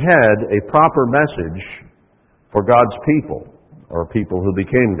he had a proper message for God's people, or people who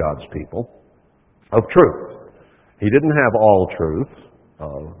became God's people, of truth. He didn't have all truth.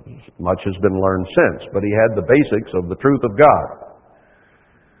 Much has been learned since, but he had the basics of the truth of God.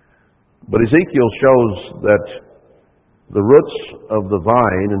 But Ezekiel shows that the roots of the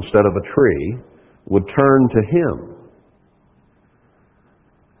vine, instead of a tree, would turn to him.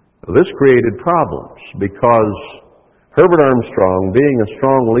 This created problems, because Herbert Armstrong, being a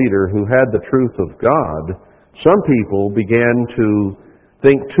strong leader who had the truth of God, some people began to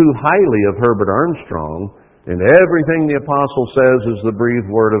think too highly of Herbert Armstrong, and everything the apostle says is the breathed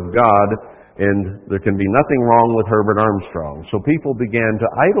word of God, and there can be nothing wrong with Herbert Armstrong. So people began to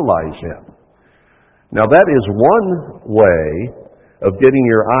idolize him. Now that is one way of getting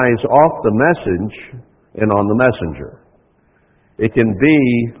your eyes off the message and on the messenger. It can be,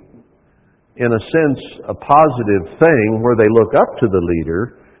 in a sense, a positive thing where they look up to the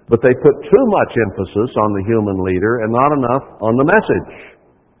leader, but they put too much emphasis on the human leader and not enough on the message.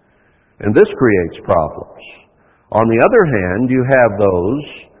 And this creates problems. On the other hand, you have those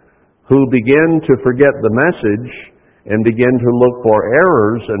who begin to forget the message and begin to look for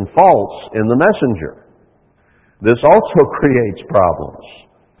errors and faults in the messenger. This also creates problems.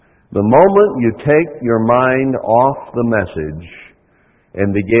 The moment you take your mind off the message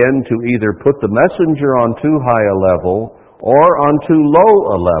and begin to either put the messenger on too high a level or on too low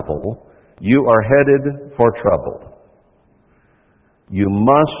a level, you are headed for trouble. You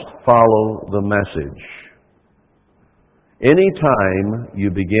must follow the message. Anytime you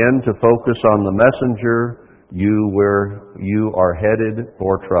begin to focus on the messenger, you are headed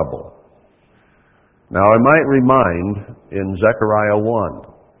for trouble. Now, I might remind, in Zechariah 1,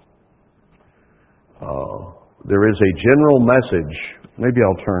 there is a general message. Maybe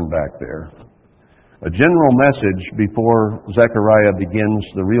I'll turn back there. A general message before Zechariah begins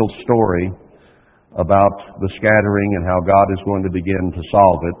the real story about the scattering and how God is going to begin to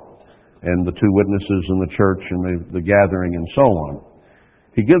solve it, and the two witnesses in the church and the gathering and so on.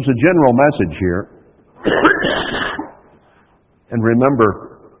 He gives a general message here And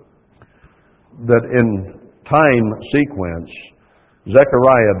remember that in time sequence,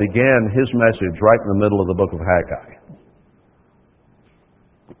 Zechariah began his message right in the middle of the book of Haggai.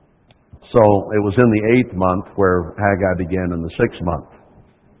 So it was in the 8th month where Haggai began in the 6th month.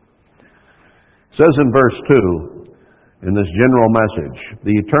 It says in verse 2, in this general message,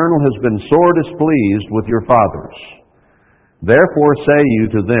 "The Eternal has been sore displeased with your fathers. Therefore say you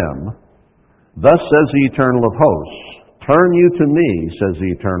to them, Thus says the Eternal of hosts, Turn you to me, says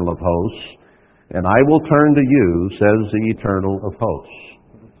the Eternal of hosts, and I will turn to you, says the Eternal of hosts."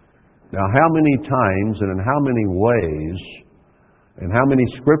 Now, how many times and in how many ways and how many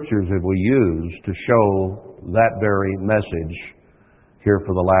scriptures have we used to show that very message here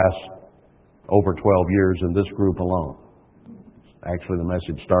for the last over 12 years in this group alone? Actually, the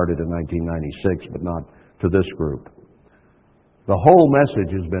message started in 1996, but not to this group. The whole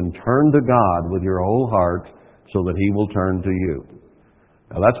message has been turn to God with your whole heart so that He will turn to you.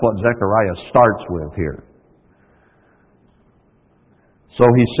 Now that's what Zechariah starts with here. So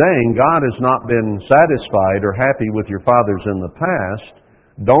he's saying God has not been satisfied or happy with your fathers in the past.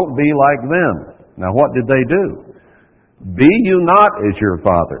 Don't be like them. Now what did they do? "Be you not as your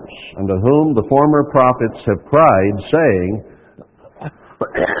fathers, unto whom the former prophets have cried, saying,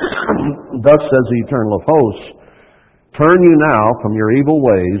 Thus says the Eternal of hosts, Turn you now from your evil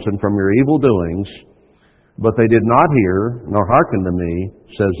ways and from your evil doings. But they did not hear, nor hearken to me,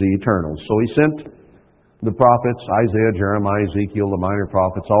 says the Eternal." So he sent the prophets, Isaiah, Jeremiah, Ezekiel, the minor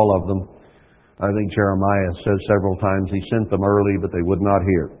prophets, all of them. I think Jeremiah says several times he sent them early, but they would not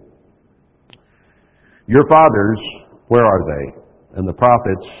hear. Your fathers, where are they? And the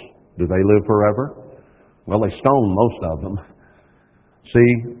prophets, do they live forever? Well, they stoned most of them.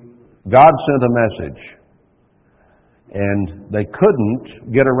 See, God sent a message, and they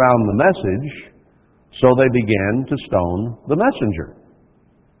couldn't get around the message, so they began to stone the messenger.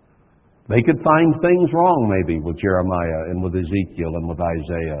 They could find things wrong maybe with Jeremiah and with Ezekiel and with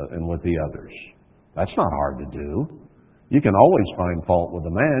Isaiah and with the others. That's not hard to do. You can always find fault with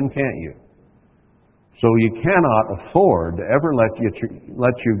a man, can't you? So you cannot afford to ever let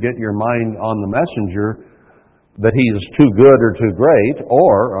you get your mind on the messenger that he is too good or too great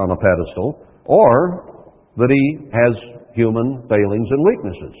or on a pedestal, or that he has human failings and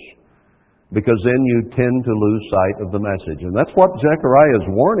weaknesses. Because then you tend to lose sight of the message. And that's what Zechariah is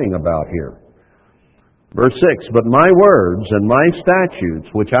warning about here. Verse 6, "But my words and my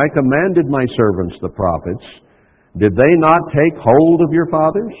statutes, which I commanded my servants the prophets, did they not take hold of your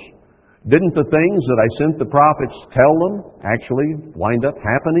fathers? Didn't the things that I sent the prophets tell them actually wind up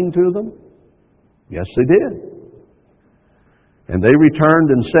happening to them? Yes, they did. And they returned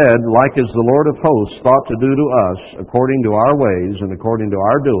and said, Like as the Lord of hosts thought to do to us, according to our ways and according to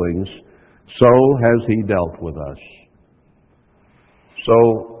our doings, so has He dealt with us."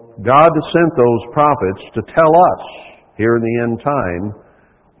 So God sent those prophets to tell us here in the end time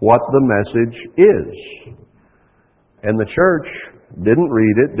what the message is. And the church didn't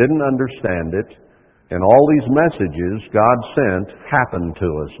read it, didn't understand it, and all these messages God sent happened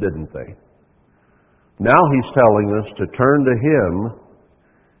to us, didn't they? Now He's telling us to turn to Him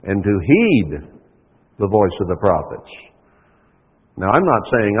and to heed the voice of the prophets. Now, I'm not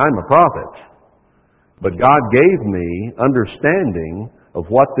saying I'm a prophet, but God gave me understanding of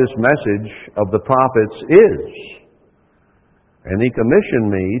what this message of the prophets is. And He commissioned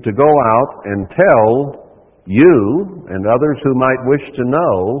me to go out and tell you and others who might wish to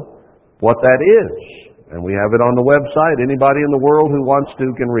know what that is. And we have it on the website. Anybody in the world who wants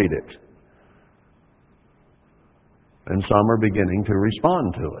to can read it. And some are beginning to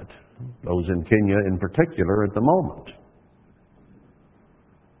respond to it. Those in Kenya in particular at the moment.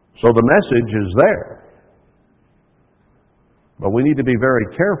 So the message is there. But we need to be very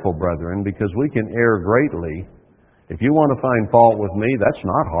careful, brethren, because we can err greatly. If you want to find fault with me, that's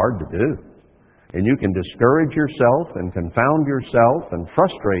not hard to do. And you can discourage yourself and confound yourself and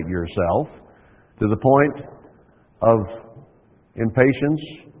frustrate yourself to the point of impatience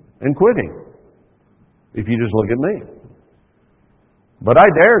and quitting, if you just look at me. But I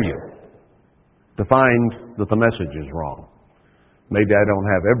dare you to find that the message is wrong. Maybe I don't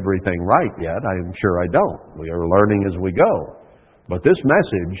have everything right yet. I'm sure I don't. We are learning as we go. But this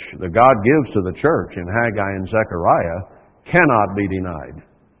message that God gives to the church in Haggai and Zechariah cannot be denied.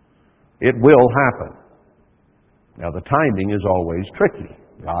 It will happen. Now, the timing is always tricky.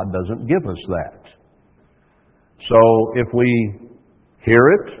 God doesn't give us that. So if we hear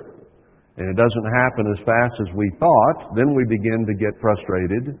it, and it doesn't happen as fast as we thought, then we begin to get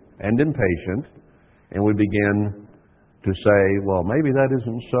frustrated and impatient, and we begin to say, well, maybe that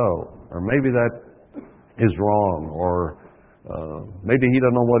isn't so, or maybe that is wrong, or maybe he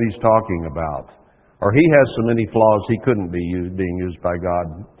doesn't know what he's talking about, or he has so many flaws he couldn't be being used by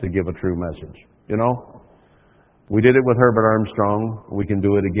God to give a true message. You know, we did it with Herbert Armstrong. We can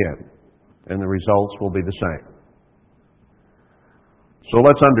do it again, and the results will be the same. So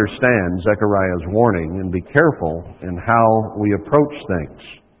let's understand Zechariah's warning and be careful in how we approach things.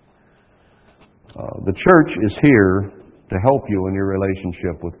 The church is here to help you in your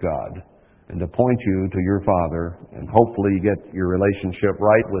relationship with God and to point you to your Father, and hopefully get your relationship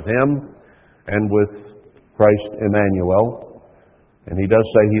right with Him and with Christ Emmanuel. And He does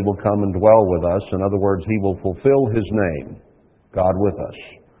say He will come and dwell with us. In other words, He will fulfill His name, God with us.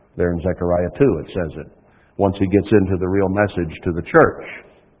 There in Zechariah 2 it says it, once He gets into the real message to the church.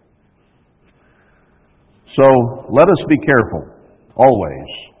 So let us be careful, always,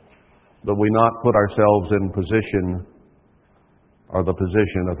 that we not put ourselves in position, or the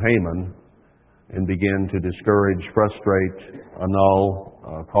position of Haman, and begin to discourage, frustrate,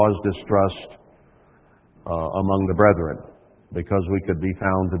 annul, cause distrust among the brethren, because we could be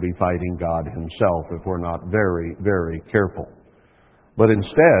found to be fighting God Himself if we're not very, very careful. But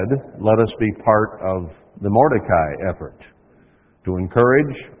instead, let us be part of the Mordecai effort to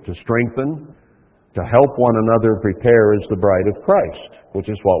encourage, to strengthen, to help one another prepare as the bride of Christ, which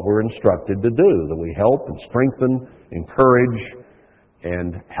is what we're instructed to do, that we help and strengthen, encourage,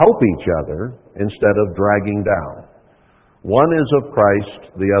 and help each other instead of dragging down. One is of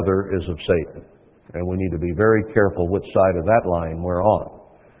Christ, the other is of Satan. And we need to be very careful which side of that line we're on,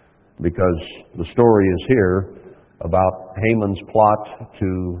 because the story is here about Haman's plot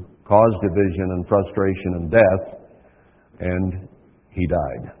to cause division and frustration and death, and he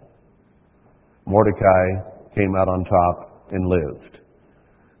died. Mordecai came out on top and lived,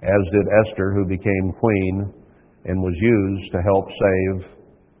 as did Esther, who became queen and was used to help save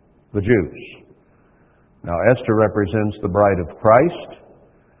the Jews. Now, Esther represents the bride of Christ,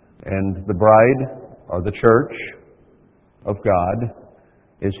 and the bride, or the church of God,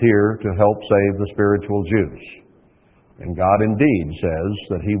 is here to help save the spiritual Jews. And God indeed says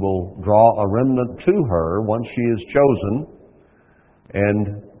that He will draw a remnant to her once she is chosen,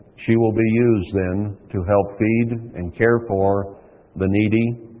 and she will be used then to help feed and care for the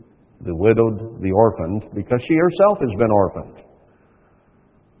needy, the widowed, the orphaned, because she herself has been orphaned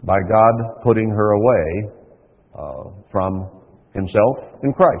by God putting her away from Himself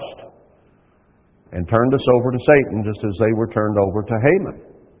in Christ, and turned us over to Satan just as they were turned over to Haman.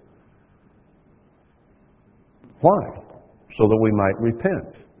 Why? So that we might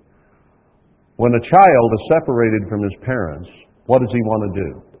repent. When a child is separated from his parents, what does he want to do?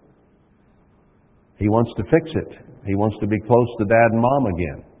 He wants to fix it. He wants to be close to Dad and Mom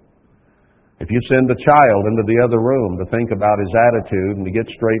again. If you send a child into the other room to think about his attitude and to get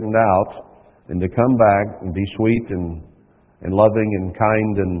straightened out and to come back and be sweet and loving and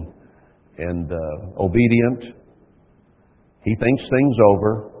kind and obedient, he thinks things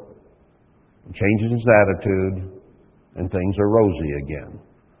over, changes his attitude, and things are rosy again.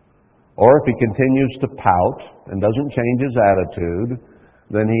 Or if he continues to pout and doesn't change his attitude,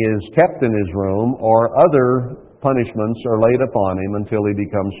 then he is kept in his room, or other punishments are laid upon him until he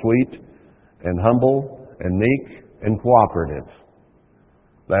becomes sweet and humble and meek and cooperative.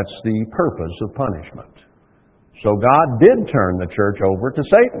 That's the purpose of punishment. So God did turn the church over to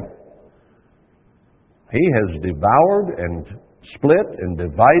Satan. He has devoured and split and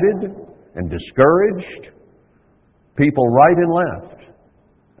divided and discouraged people right and left.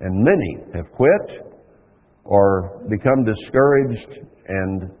 And many have quit or become discouraged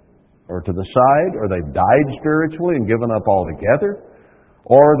or to the side, or they've died spiritually and given up altogether,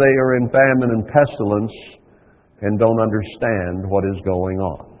 or they are in famine and pestilence and don't understand what is going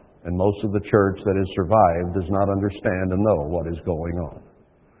on. And most of the church that has survived does not understand and know what is going on.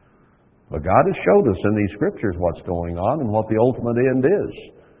 But God has showed us in these scriptures what's going on and what the ultimate end is.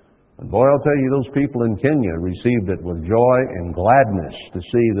 And boy, I'll tell you, those people in Kenya received it with joy and gladness to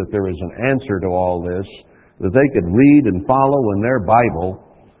see that there is an answer to all this, that they could read and follow in their Bible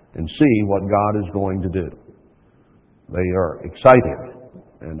and see what God is going to do. They are excited,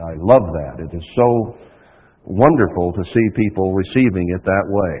 and I love that. It is so wonderful to see people receiving it that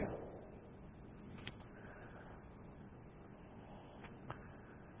way.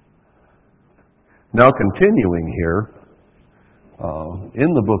 Now, continuing here,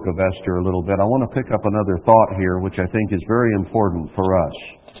 in the book of Esther a little bit, I want to pick up another thought here, which I think is very important for us.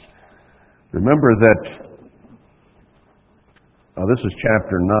 Remember that this is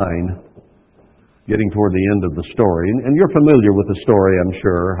chapter 9, getting toward the end of the story. And you're familiar with the story, I'm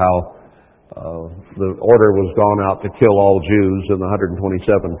sure, how the order was gone out to kill all Jews in the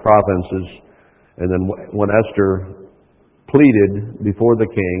 127 provinces. And then when Esther pleaded before the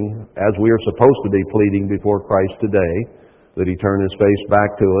king, as we are supposed to be pleading before Christ today, that he turn his face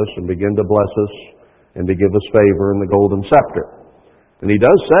back to us and begin to bless us and to give us favor in the golden scepter. And he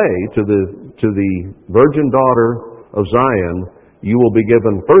does say to the virgin daughter of Zion, you will be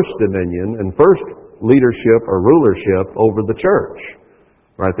given first dominion and first leadership or rulership over the church.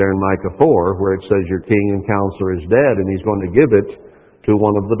 Right there in Micah 4, where it says your king and counselor is dead, and he's going to give it to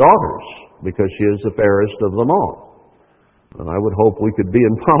one of the daughters, because she is the fairest of them all. And I would hope we could be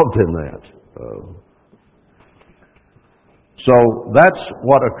involved in that. So that's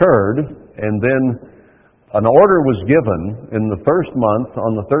what occurred, and then an order was given in the first month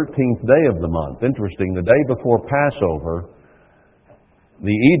on the 13th day of the month. Interesting, the day before Passover,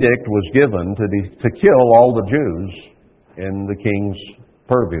 the edict was given to kill all the Jews in the king's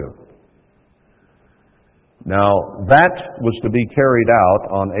purview. Now, that was to be carried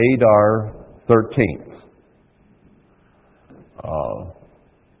out on Adar 13th,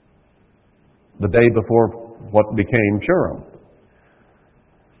 the day before what became Purim.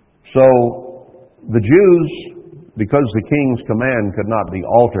 So, the Jews, because the king's command could not be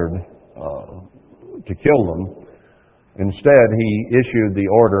altered to kill them, instead he issued the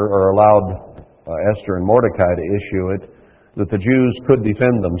order, or allowed Esther and Mordecai to issue it, that the Jews could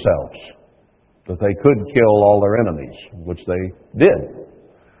defend themselves, that they could kill all their enemies, which they did.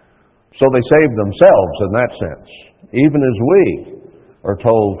 So they saved themselves in that sense, even as we are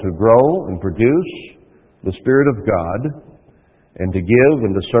told to grow and produce the Spirit of God, and to give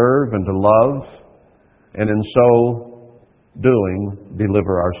and to serve and to love, and in so doing,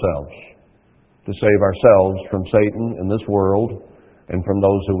 deliver ourselves, to save ourselves from Satan in this world and from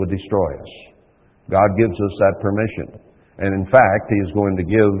those who would destroy us. God gives us that permission. And in fact, He is going to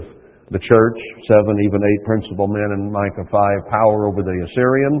give the church, 7, even 8 principal men in Micah 5, power over the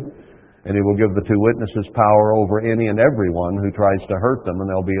Assyrian, and He will give the 2 witnesses power over any and everyone who tries to hurt them, and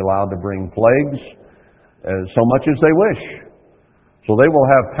they'll be allowed to bring plagues so much as they wish. So they will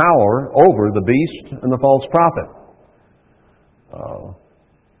have power over the beast and the false prophet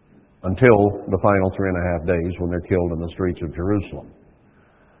until the final 3.5 days when they're killed in the streets of Jerusalem.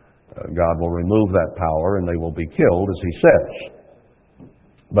 God will remove that power and they will be killed, as He says.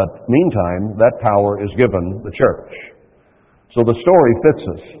 But meantime, that power is given the church. So the story fits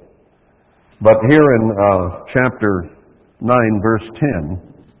us. But here in chapter 9, verse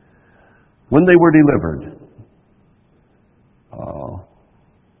 10, when they were delivered,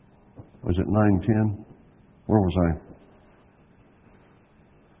 was it 9:10? Where was I?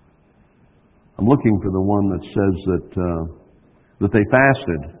 I'm looking for the one that says that they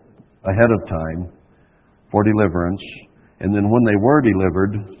fasted ahead of time for deliverance, and then when they were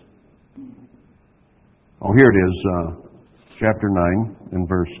delivered, here it is, chapter 9 and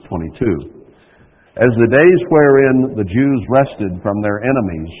verse 22. As the days wherein the Jews rested from their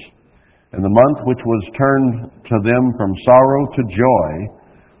enemies, and the month which was turned to them from sorrow to joy.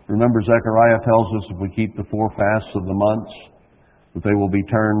 Remember, Zechariah tells us if we keep the 4 fasts of the months, that they will be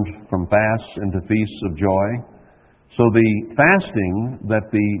turned from fasts into feasts of joy. So the fasting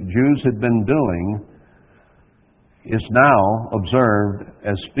that the Jews had been doing is now observed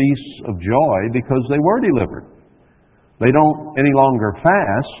as feasts of joy because they were delivered. They don't any longer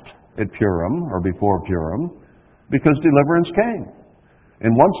fast at Purim or before Purim because deliverance came.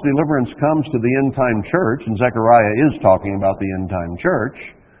 And once deliverance comes to the end-time church, and Zechariah is talking about the end-time church,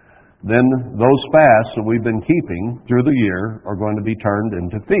 then those fasts that we've been keeping through the year are going to be turned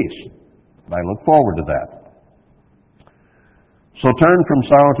into feasts. I look forward to that. So turn from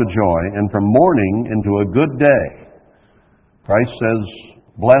sorrow to joy, and from mourning into a good day. Christ says,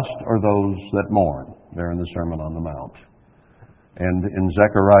 blessed are those that mourn, there in the Sermon on the Mount. And in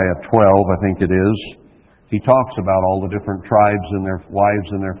Zechariah 12, I think it is, he talks about all the different tribes and their wives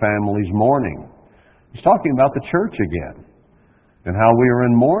and their families mourning. He's talking about the church again and how we are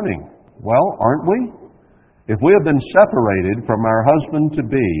in mourning. Well, aren't we? If we have been separated from our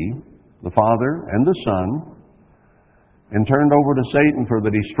husband-to-be, the Father and the Son, and turned over to Satan for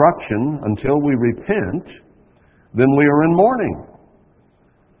the destruction until we repent, then we are in mourning.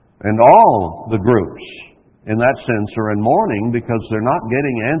 And all the groups, in that sense, are in mourning because they're not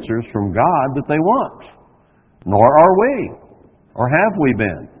getting answers from God that they want. Nor are we, or have we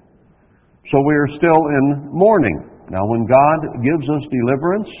been. So we are still in mourning. Now, when God gives us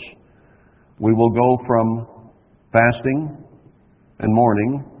deliverance, we will go from fasting and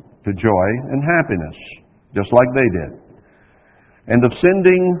mourning to joy and happiness, just like they did. And of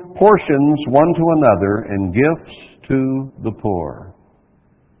sending portions one to another and gifts to the poor.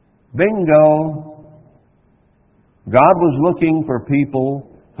 Bingo! God was looking for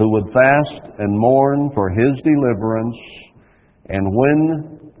people who would fast and mourn for his deliverance, and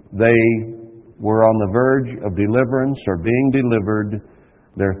when they were on the verge of deliverance or being delivered,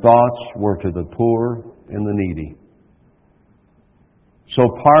 their thoughts were to the poor and the needy. So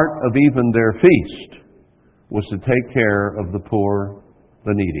part of even their feast was to take care of the poor,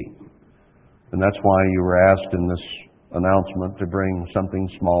 the needy. And that's why you were asked in this announcement to bring something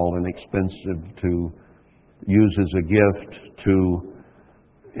small and inexpensive to use as a gift to,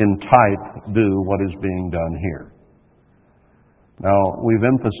 in type, do what is being done here. Now, we've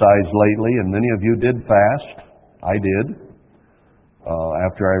emphasized lately, and many of you did fast. I did.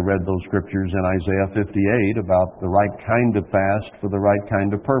 After I read those scriptures in Isaiah 58 about the right kind of fast for the right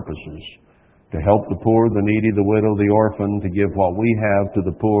kind of purposes. To help the poor, the needy, the widow, the orphan, to give what we have to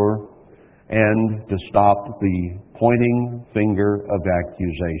the poor, and to stop the pointing finger of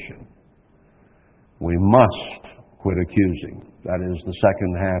accusation. We must quit accusing. That is the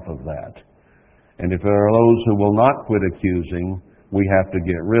second half of that. And if there are those who will not quit accusing, we have to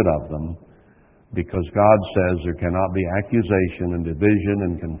get rid of them, because God says there cannot be accusation and division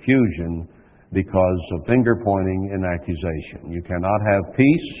and confusion because of finger pointing and accusation. You cannot have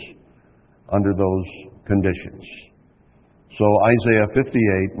peace under those conditions. So Isaiah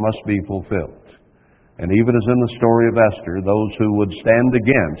 58 must be fulfilled. And even as in the story of Esther, those who would stand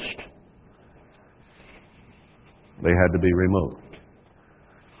against, they had to be removed.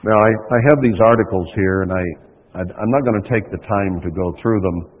 Now, I have these articles here, and I'm not going to take the time to go through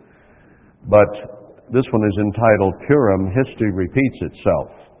them, but this one is entitled, Purim, History Repeats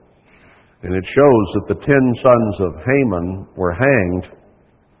Itself. And it shows that the 10 sons of Haman were hanged.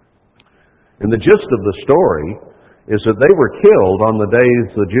 And the gist of the story is that they were killed on the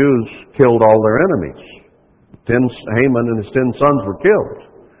days the Jews killed all their enemies. Haman and his 10 sons were killed.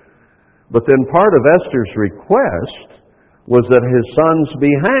 But then part of Esther's request was that his sons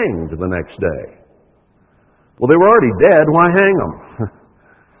be hanged the next day. Well, they were already dead. Why hang them?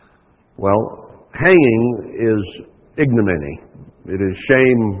 Well, hanging is ignominy. It is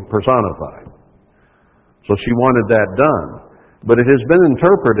shame personified. So she wanted that done. But it has been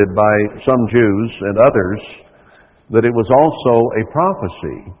interpreted by some Jews and others that it was also a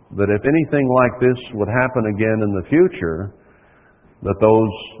prophecy that if anything like this would happen again in the future, that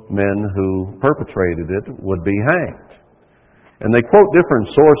those men who perpetrated it would be hanged. And they quote different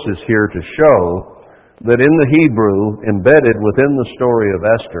sources here to show that in the Hebrew, embedded within the story of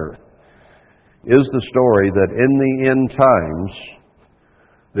Esther, is the story that in the end times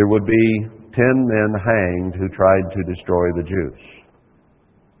there would be 10 men hanged who tried to destroy the Jews.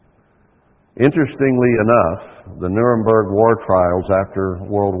 Interestingly enough, the Nuremberg war trials after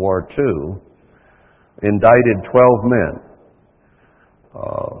World War II indicted 12 men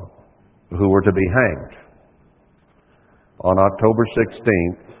who were to be hanged on October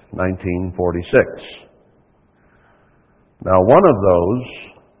 16th, 1946. Now, one of those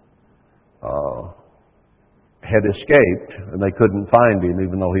had escaped, and they couldn't find him,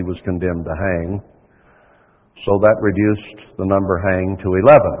 even though he was condemned to hang. So that reduced the number hanged to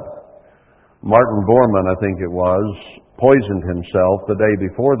 11. Martin Bormann, I think it was, poisoned himself the day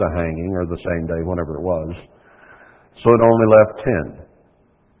before the hanging, or the same day, whenever it was. So it only left 10.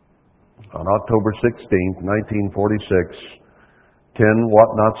 On October 16th, 1946, 10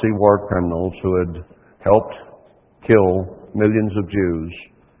 Nazi war criminals who had helped kill millions of Jews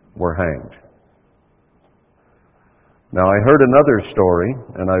were hanged. Now, I heard another story,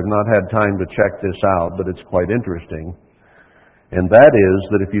 and I've not had time to check this out, but it's quite interesting. And that is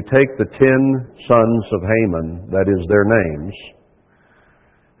that if you take the 10 sons of Haman, that is their names,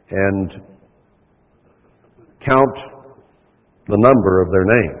 and count the number of their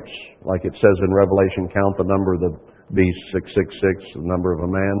names, like it says in Revelation, count the number of the beast, 666, the number of a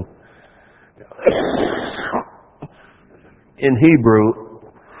man. In Hebrew,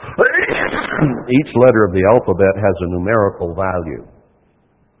 each letter of the alphabet has a numerical value.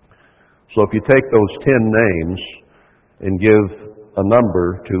 So if you take those 10 names and give a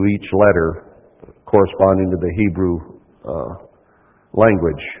number to each letter corresponding to the Hebrew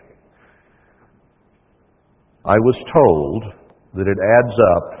language, I was told that it adds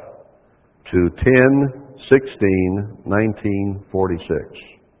up to 10/16/1946.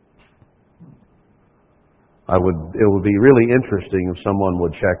 It would be really interesting if someone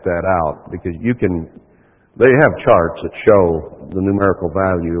would check that out, because they have charts that show the numerical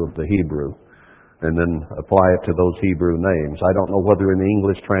value of the Hebrew and then apply it to those Hebrew names. I don't know whether in the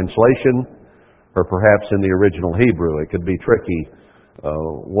English translation or perhaps in the original Hebrew. It could be tricky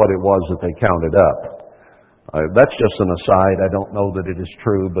what it was that they counted up. That's just an aside. I don't know that it is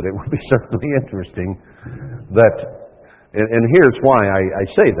true, but it would be certainly interesting that And here's why I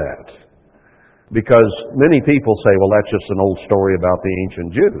say that. Because many people say, well, that's just an old story about the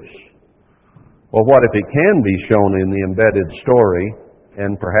ancient Jews. Well, what if it can be shown in the embedded story,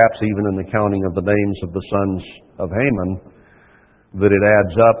 and perhaps even in the counting of the names of the sons of Haman, that it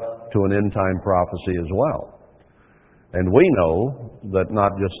adds up to an end-time prophecy as well? And we know that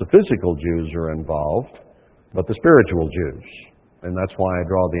not just the physical Jews are involved, but the spiritual Jews. And that's why I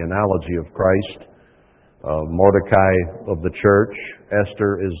draw the analogy of Christ, Mordecai of the church,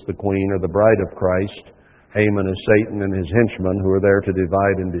 Esther is the queen or the bride of Christ, Haman is Satan and his henchmen who are there to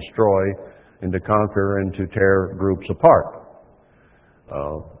divide and destroy and to conquer and to tear groups apart.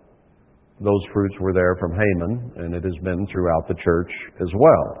 Those fruits were there from Haman, and it has been throughout the church as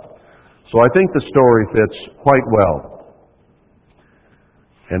well. So I think the story fits quite well.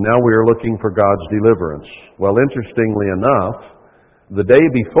 And now we are looking for God's deliverance. Well, interestingly enough, the day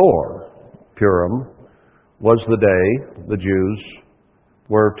before Purim was the day the Jews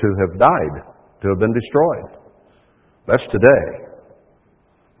were to have died, to have been destroyed. That's today,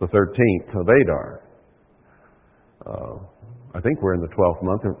 the 13th of Adar. I think we're in the 12th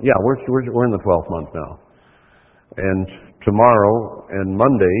month. Yeah, we're in the 12th month now. And tomorrow and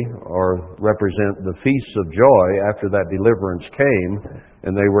Monday represent the feasts of joy after that deliverance came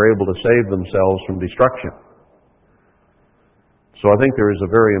and they were able to save themselves from destruction. So I think there is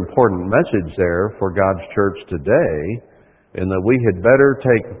a very important message there for God's church today, in that we had better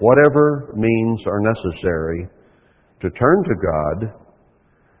take whatever means are necessary to turn to God,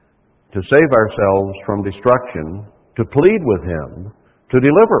 to save ourselves from destruction, to plead with Him, to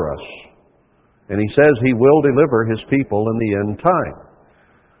deliver us. And He says He will deliver His people in the end time.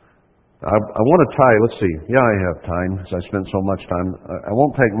 I want to tie, let's see, yeah, I have time, because I spent so much time. I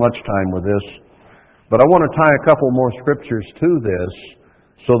won't take much time with this, but I want to tie a couple more scriptures to this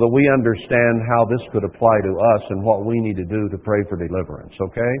so that we understand how this could apply to us and what we need to do to pray for deliverance,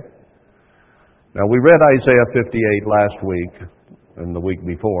 okay? Now, we read Isaiah 58 last week, and the week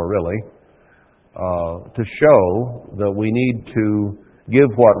before, really, to show that we need to give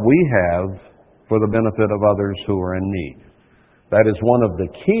what we have for the benefit of others who are in need. That is one of the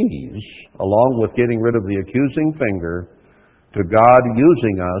keys, along with getting rid of the accusing finger, to God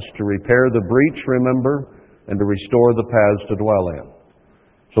using us to repair the breach, remember, and to restore the paths to dwell in.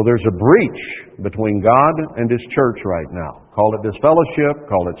 So there's a breach between God and His church right now. Call it disfellowship,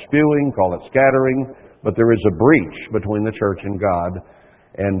 call it spewing, call it scattering, but there is a breach between the church and God,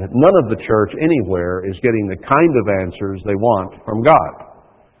 and none of the church anywhere is getting the kind of answers they want from God,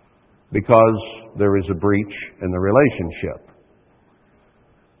 because there is a breach in the relationship.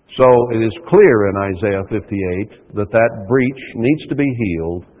 So it is clear in Isaiah 58 that that breach needs to be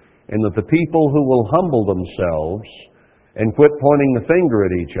healed, and that the people who will humble themselves and quit pointing the finger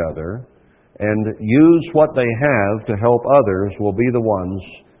at each other and use what they have to help others will be the ones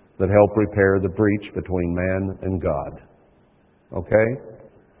that help repair the breach between man and God. Okay?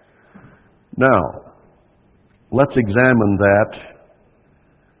 Now, let's examine that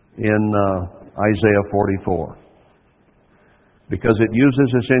in Isaiah 44. Because it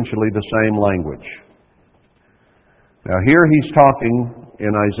uses essentially the same language. Now here he's talking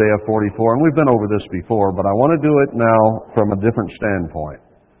in Isaiah 44, and we've been over this before, but I want to do it now from a different standpoint.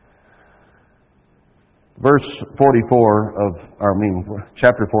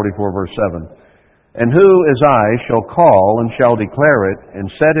 Chapter 44, verse 7. And who as I shall call and shall declare it,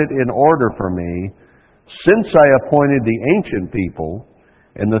 and set it in order for me, since I appointed the ancient people,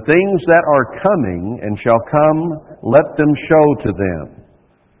 and the things that are coming and shall come, let them show to them.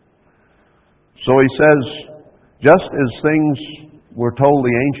 So he says, just as things were told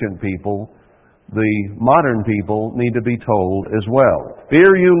the ancient people, the modern people need to be told as well.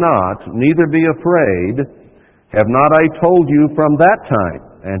 Fear you not, neither be afraid. Have not I told you from that time,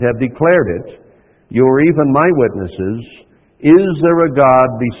 and have declared it? You are even my witnesses. Is there a God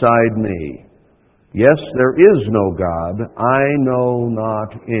beside me? Yes, there is no God. I know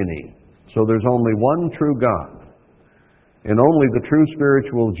not any. So there's only one true God. And only the true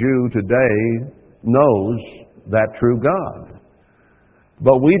spiritual Jew today knows that true God.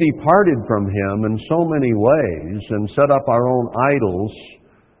 But we departed from Him in so many ways and set up our own idols,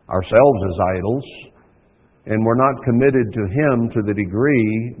 ourselves as idols, and we're not committed to Him to the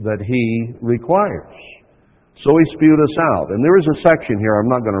degree that He requires. So He spewed us out. And there is a section here, I'm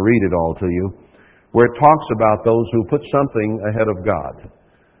not going to read it all to you, where it talks about those who put something ahead of God.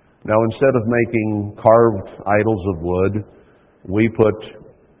 Now, instead of making carved idols of wood, we put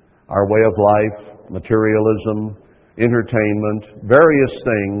our way of life, materialism, entertainment, various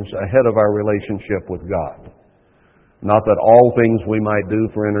things ahead of our relationship with God. Not that all things we might do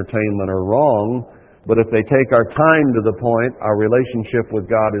for entertainment are wrong, But if they take our time to the point our relationship with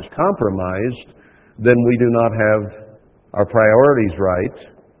God is compromised, then we do not have our priorities right,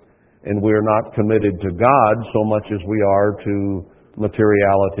 and we're not committed to God so much as we are to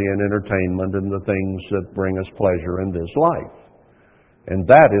materiality and entertainment and the things that bring us pleasure in this life. And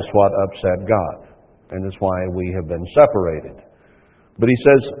that is what upset God, and it's why we have been separated. But he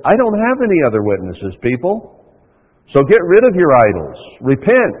says, I don't have any other witnesses, people. So get rid of your idols.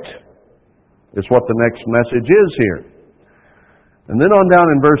 Repent. It's what the next message is here. And then on down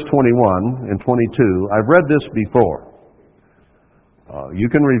in verse 21 and 22, I've read this before. You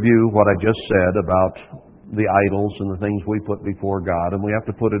can review what I just said about the idols and the things we put before God, and we have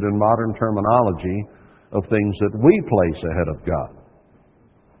to put it in modern terminology of things that we place ahead of God.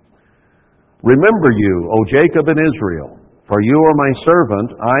 Remember you, O Jacob and Israel, for you are my servant,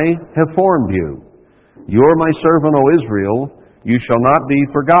 I have formed you. You are my servant, O Israel, you shall not be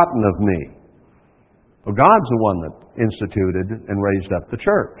forgotten of me. Well, God's the one that instituted and raised up the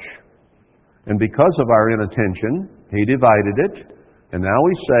church. And because of our inattention, He divided it, and now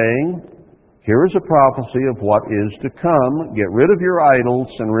He's saying, here is a prophecy of what is to come. Get rid of your idols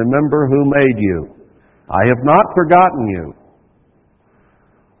and remember who made you. I have not forgotten you.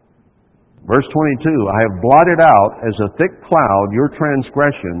 Verse 22, I have blotted out as a thick cloud your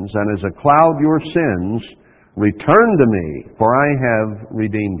transgressions, and as a cloud your sins. Return to me, for I have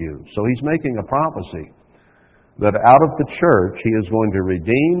redeemed you. So he's making a prophecy that out of the church he is going to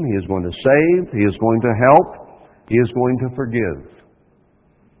redeem, he is going to save, he is going to help, he is going to forgive.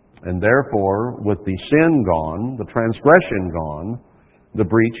 And therefore, with the sin gone, the transgression gone, the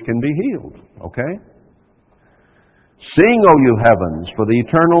breach can be healed. Okay? Sing, O you heavens, for the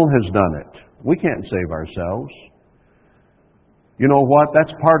eternal has done it. We can't save ourselves. You know what?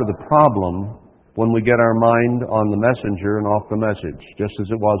 That's part of the problem when we get our mind on the messenger and off the message, just as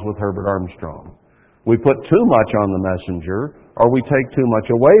it was with Herbert Armstrong. We put too much on the messenger, or we take too much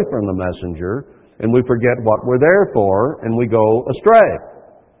away from the messenger, and we forget what we're there for, and we go astray.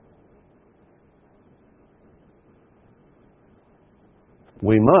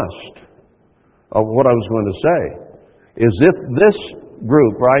 We must. What I was going to say is if this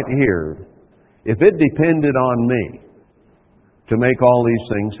group right here, if it depended on me to make all these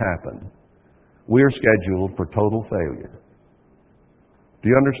things happen, we are scheduled for total failure. Do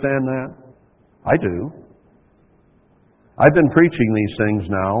you understand that? I do. I've been preaching these things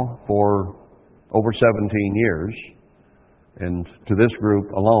now for over 17 years, and to this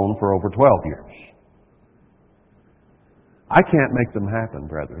group alone for over 12 years. I can't make them happen,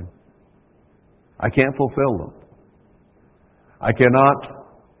 brethren. I can't fulfill them. I cannot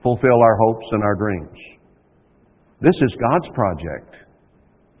fulfill our hopes and our dreams. This is God's project.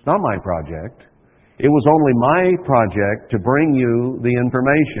 It's not my project. It was only my project to bring you the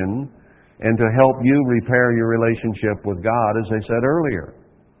information and to help you repair your relationship with God, as I said earlier.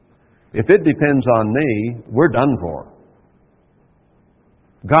 If it depends on me, we're done for.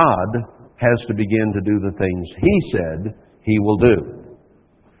 God has to begin to do the things He said He will do.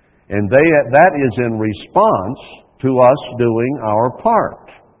 And that is in response to us doing our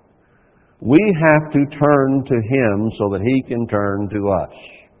part. We have to turn to Him so that He can turn to us.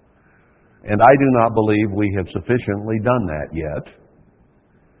 And I do not believe we have sufficiently done that yet.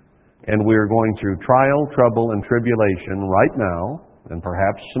 And we are going through trial, trouble, and tribulation right now, and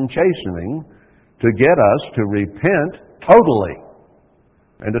perhaps some chastening, to get us to repent totally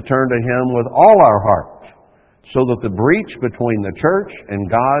and to turn to Him with all our heart, so that the breach between the church and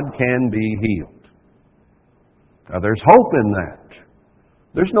God can be healed. Now, there's hope in that.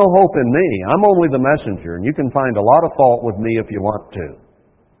 There's no hope in me. I'm only the messenger, and you can find a lot of fault with me if you want to.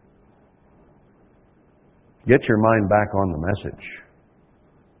 Get your mind back on the message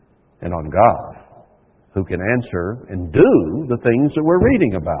and on God, who can answer and do the things that we're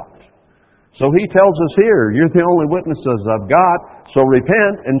reading about. So He tells us here, you're the only witnesses of God, so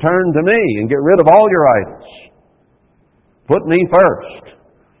repent and turn to me and get rid of all your idols. Put me first.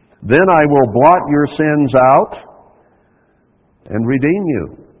 Then I will blot your sins out and redeem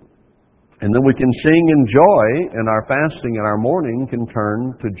you. And then we can sing in joy, and our fasting and our mourning can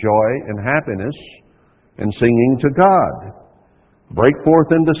turn to joy and happiness and singing to God. Break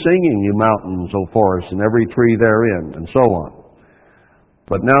forth into singing, you mountains, O forests, and every tree therein, and so on.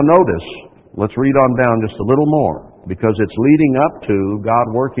 But now notice, let's read on down just a little more, because it's leading up to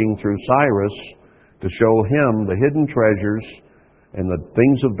God working through Cyrus to show him the hidden treasures and the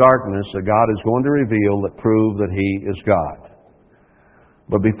things of darkness that God is going to reveal that prove that He is God.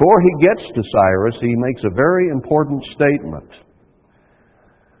 But before he gets to Cyrus, he makes a very important statement.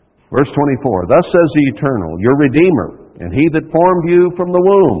 Verse 24, Thus says the Eternal, your Redeemer, and He that formed you from the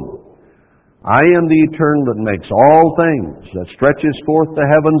womb. I am the Eternal that makes all things, that stretches forth the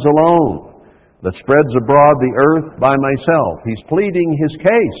heavens alone, that spreads abroad the earth by myself. He's pleading his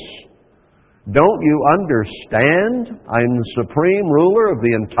case. Don't you understand? I'm the supreme ruler of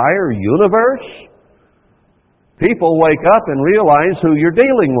the entire universe. People wake up and realize who you're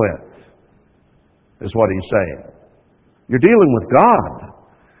dealing with, is what he's saying. You're dealing with God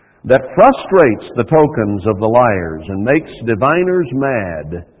that frustrates the tokens of the liars and makes diviners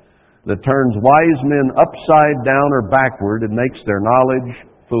mad, that turns wise men upside down or backward and makes their knowledge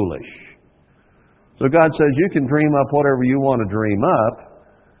foolish. So God says, you can dream up whatever you want to dream up,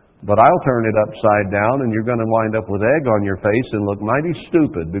 but I'll turn it upside down and you're going to wind up with egg on your face and look mighty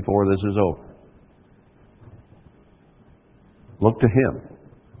stupid before this is over. Look to Him.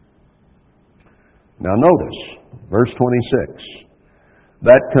 Now notice, verse 26,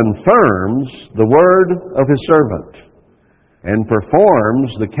 that confirms the word of His servant and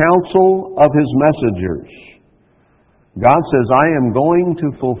performs the counsel of His messengers. God says, I am going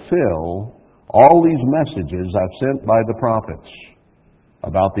to fulfill all these messages I've sent by the prophets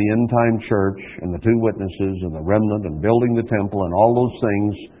about the end-time church and the two witnesses and the remnant and building the temple and all those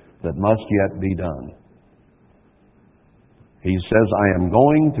things that must yet be done. He says, I am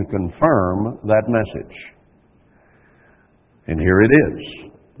going to confirm that message. And here it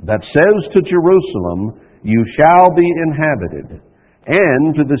is, that says to Jerusalem, you shall be inhabited,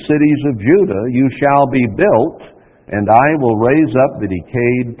 and to the cities of Judah you shall be built, and I will raise up the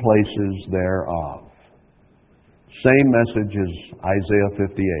decayed places thereof. Same message as Isaiah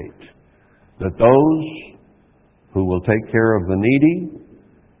 58, that those who will take care of the needy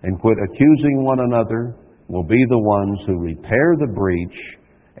and quit accusing one another will be the ones who repair the breach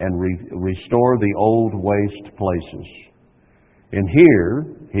and restore the old waste places. And here,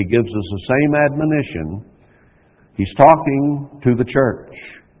 he gives us the same admonition. He's talking to the church.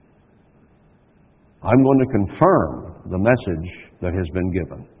 I'm going to confirm the message that has been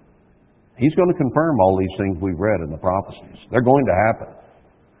given. He's going to confirm all these things we've read in the prophecies. They're going to happen.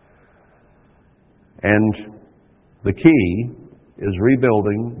 And the key is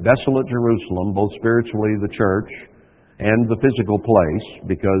rebuilding desolate Jerusalem, both spiritually the church and the physical place,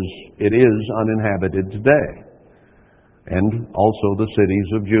 because it is uninhabited today. And also the cities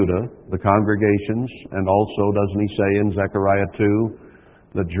of Judah, the congregations, and also, doesn't he say in Zechariah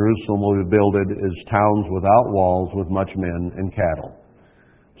 2, that Jerusalem will be builded as towns without walls with much men and cattle.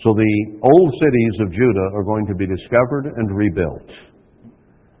 So the old cities of Judah are going to be discovered and rebuilt.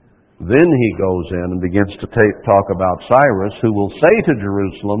 Then he goes in and begins to talk about Cyrus, who will say to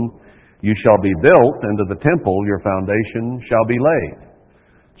Jerusalem, you shall be built, and to the temple your foundation shall be laid.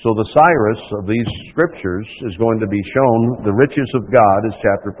 So the Cyrus of these scriptures is going to be shown the riches of God, as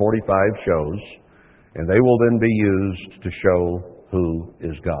chapter 45 shows, and they will then be used to show who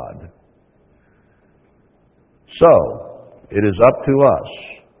is God. So, it is up to us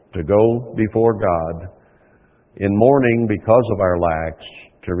to go before God in mourning because of our lacks,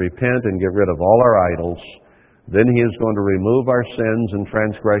 to repent and get rid of all our idols. Then He is going to remove our sins and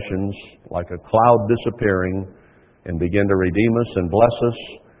transgressions like a cloud disappearing and begin to redeem us and bless us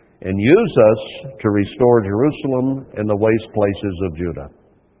and use us to restore Jerusalem and the waste places of Judah.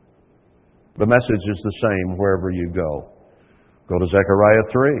 The message is the same wherever you go. Go to Zechariah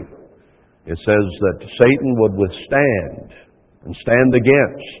 3. It says that Satan would withstand and stand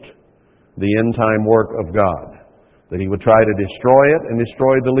against the end-time work of God, that he would try to destroy it and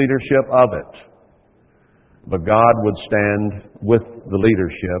destroy the leadership of it. But God would stand with the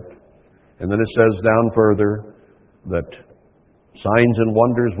leadership. And then it says down further that signs and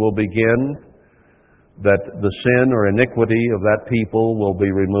wonders will begin, that the sin or iniquity of that people will be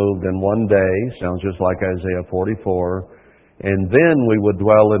removed in one day. Sounds just like Isaiah 44. And then we would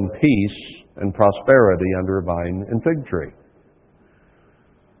dwell in peace and prosperity under a vine and fig tree.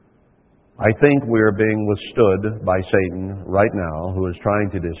 I think we are being withstood by Satan right now, who is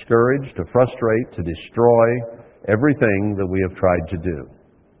trying to discourage, to frustrate, to destroy everything that we have tried to do.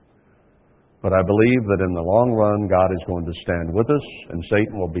 But I believe that in the long run, God is going to stand with us, and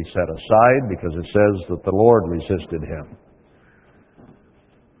Satan will be set aside, because it says that the Lord resisted him.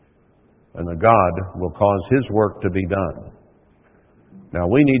 And that God will cause His work to be done. Now,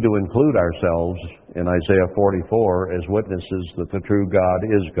 we need to include ourselves in Isaiah 44 as witnesses that the true God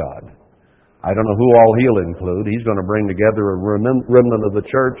is God. I don't know who all He'll include. He's going to bring together a remnant of the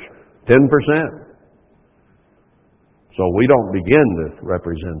church, 10%. So we don't begin to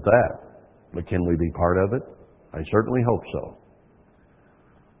represent that. But can we be part of it? I certainly hope so.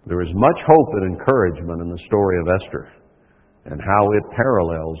 There is much hope and encouragement in the story of Esther and how it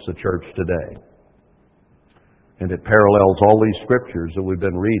parallels the church today. And it parallels all these scriptures that we've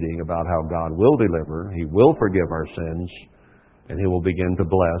been reading about how God will deliver, He will forgive our sins, and He will begin to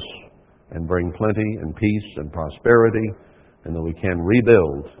bless and bring plenty and peace and prosperity, and that we can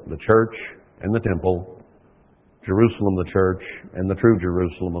rebuild the church and the temple, Jerusalem the church, and the true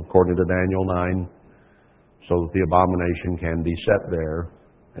Jerusalem, according to Daniel 9, so that the abomination can be set there,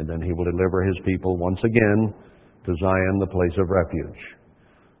 and then He will deliver His people once again to Zion, the place of refuge.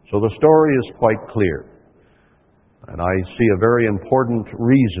 So the story is quite clear, and I see a very important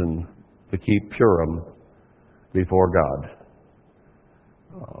reason to keep Purim before God,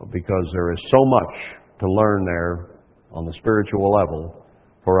 because there is so much to learn there on the spiritual level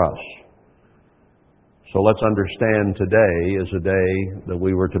for us. So let's understand today is a day that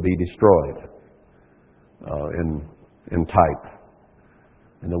we were to be destroyed in type,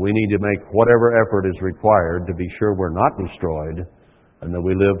 and that we need to make whatever effort is required to be sure we're not destroyed, and that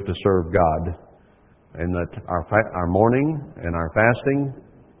we live to serve God, and that our mourning and our fasting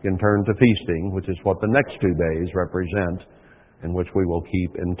can turn to feasting, which is what the next 2 days represent, in which we will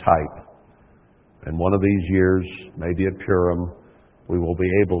keep in type. And one of these years, maybe at Purim, we will be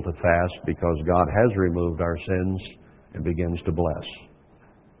able to fast because God has removed our sins and begins to bless.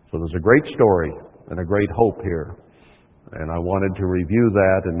 So there's a great story and a great hope here. And I wanted to review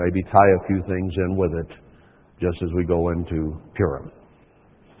that and maybe tie a few things in with it just as we go into Purim.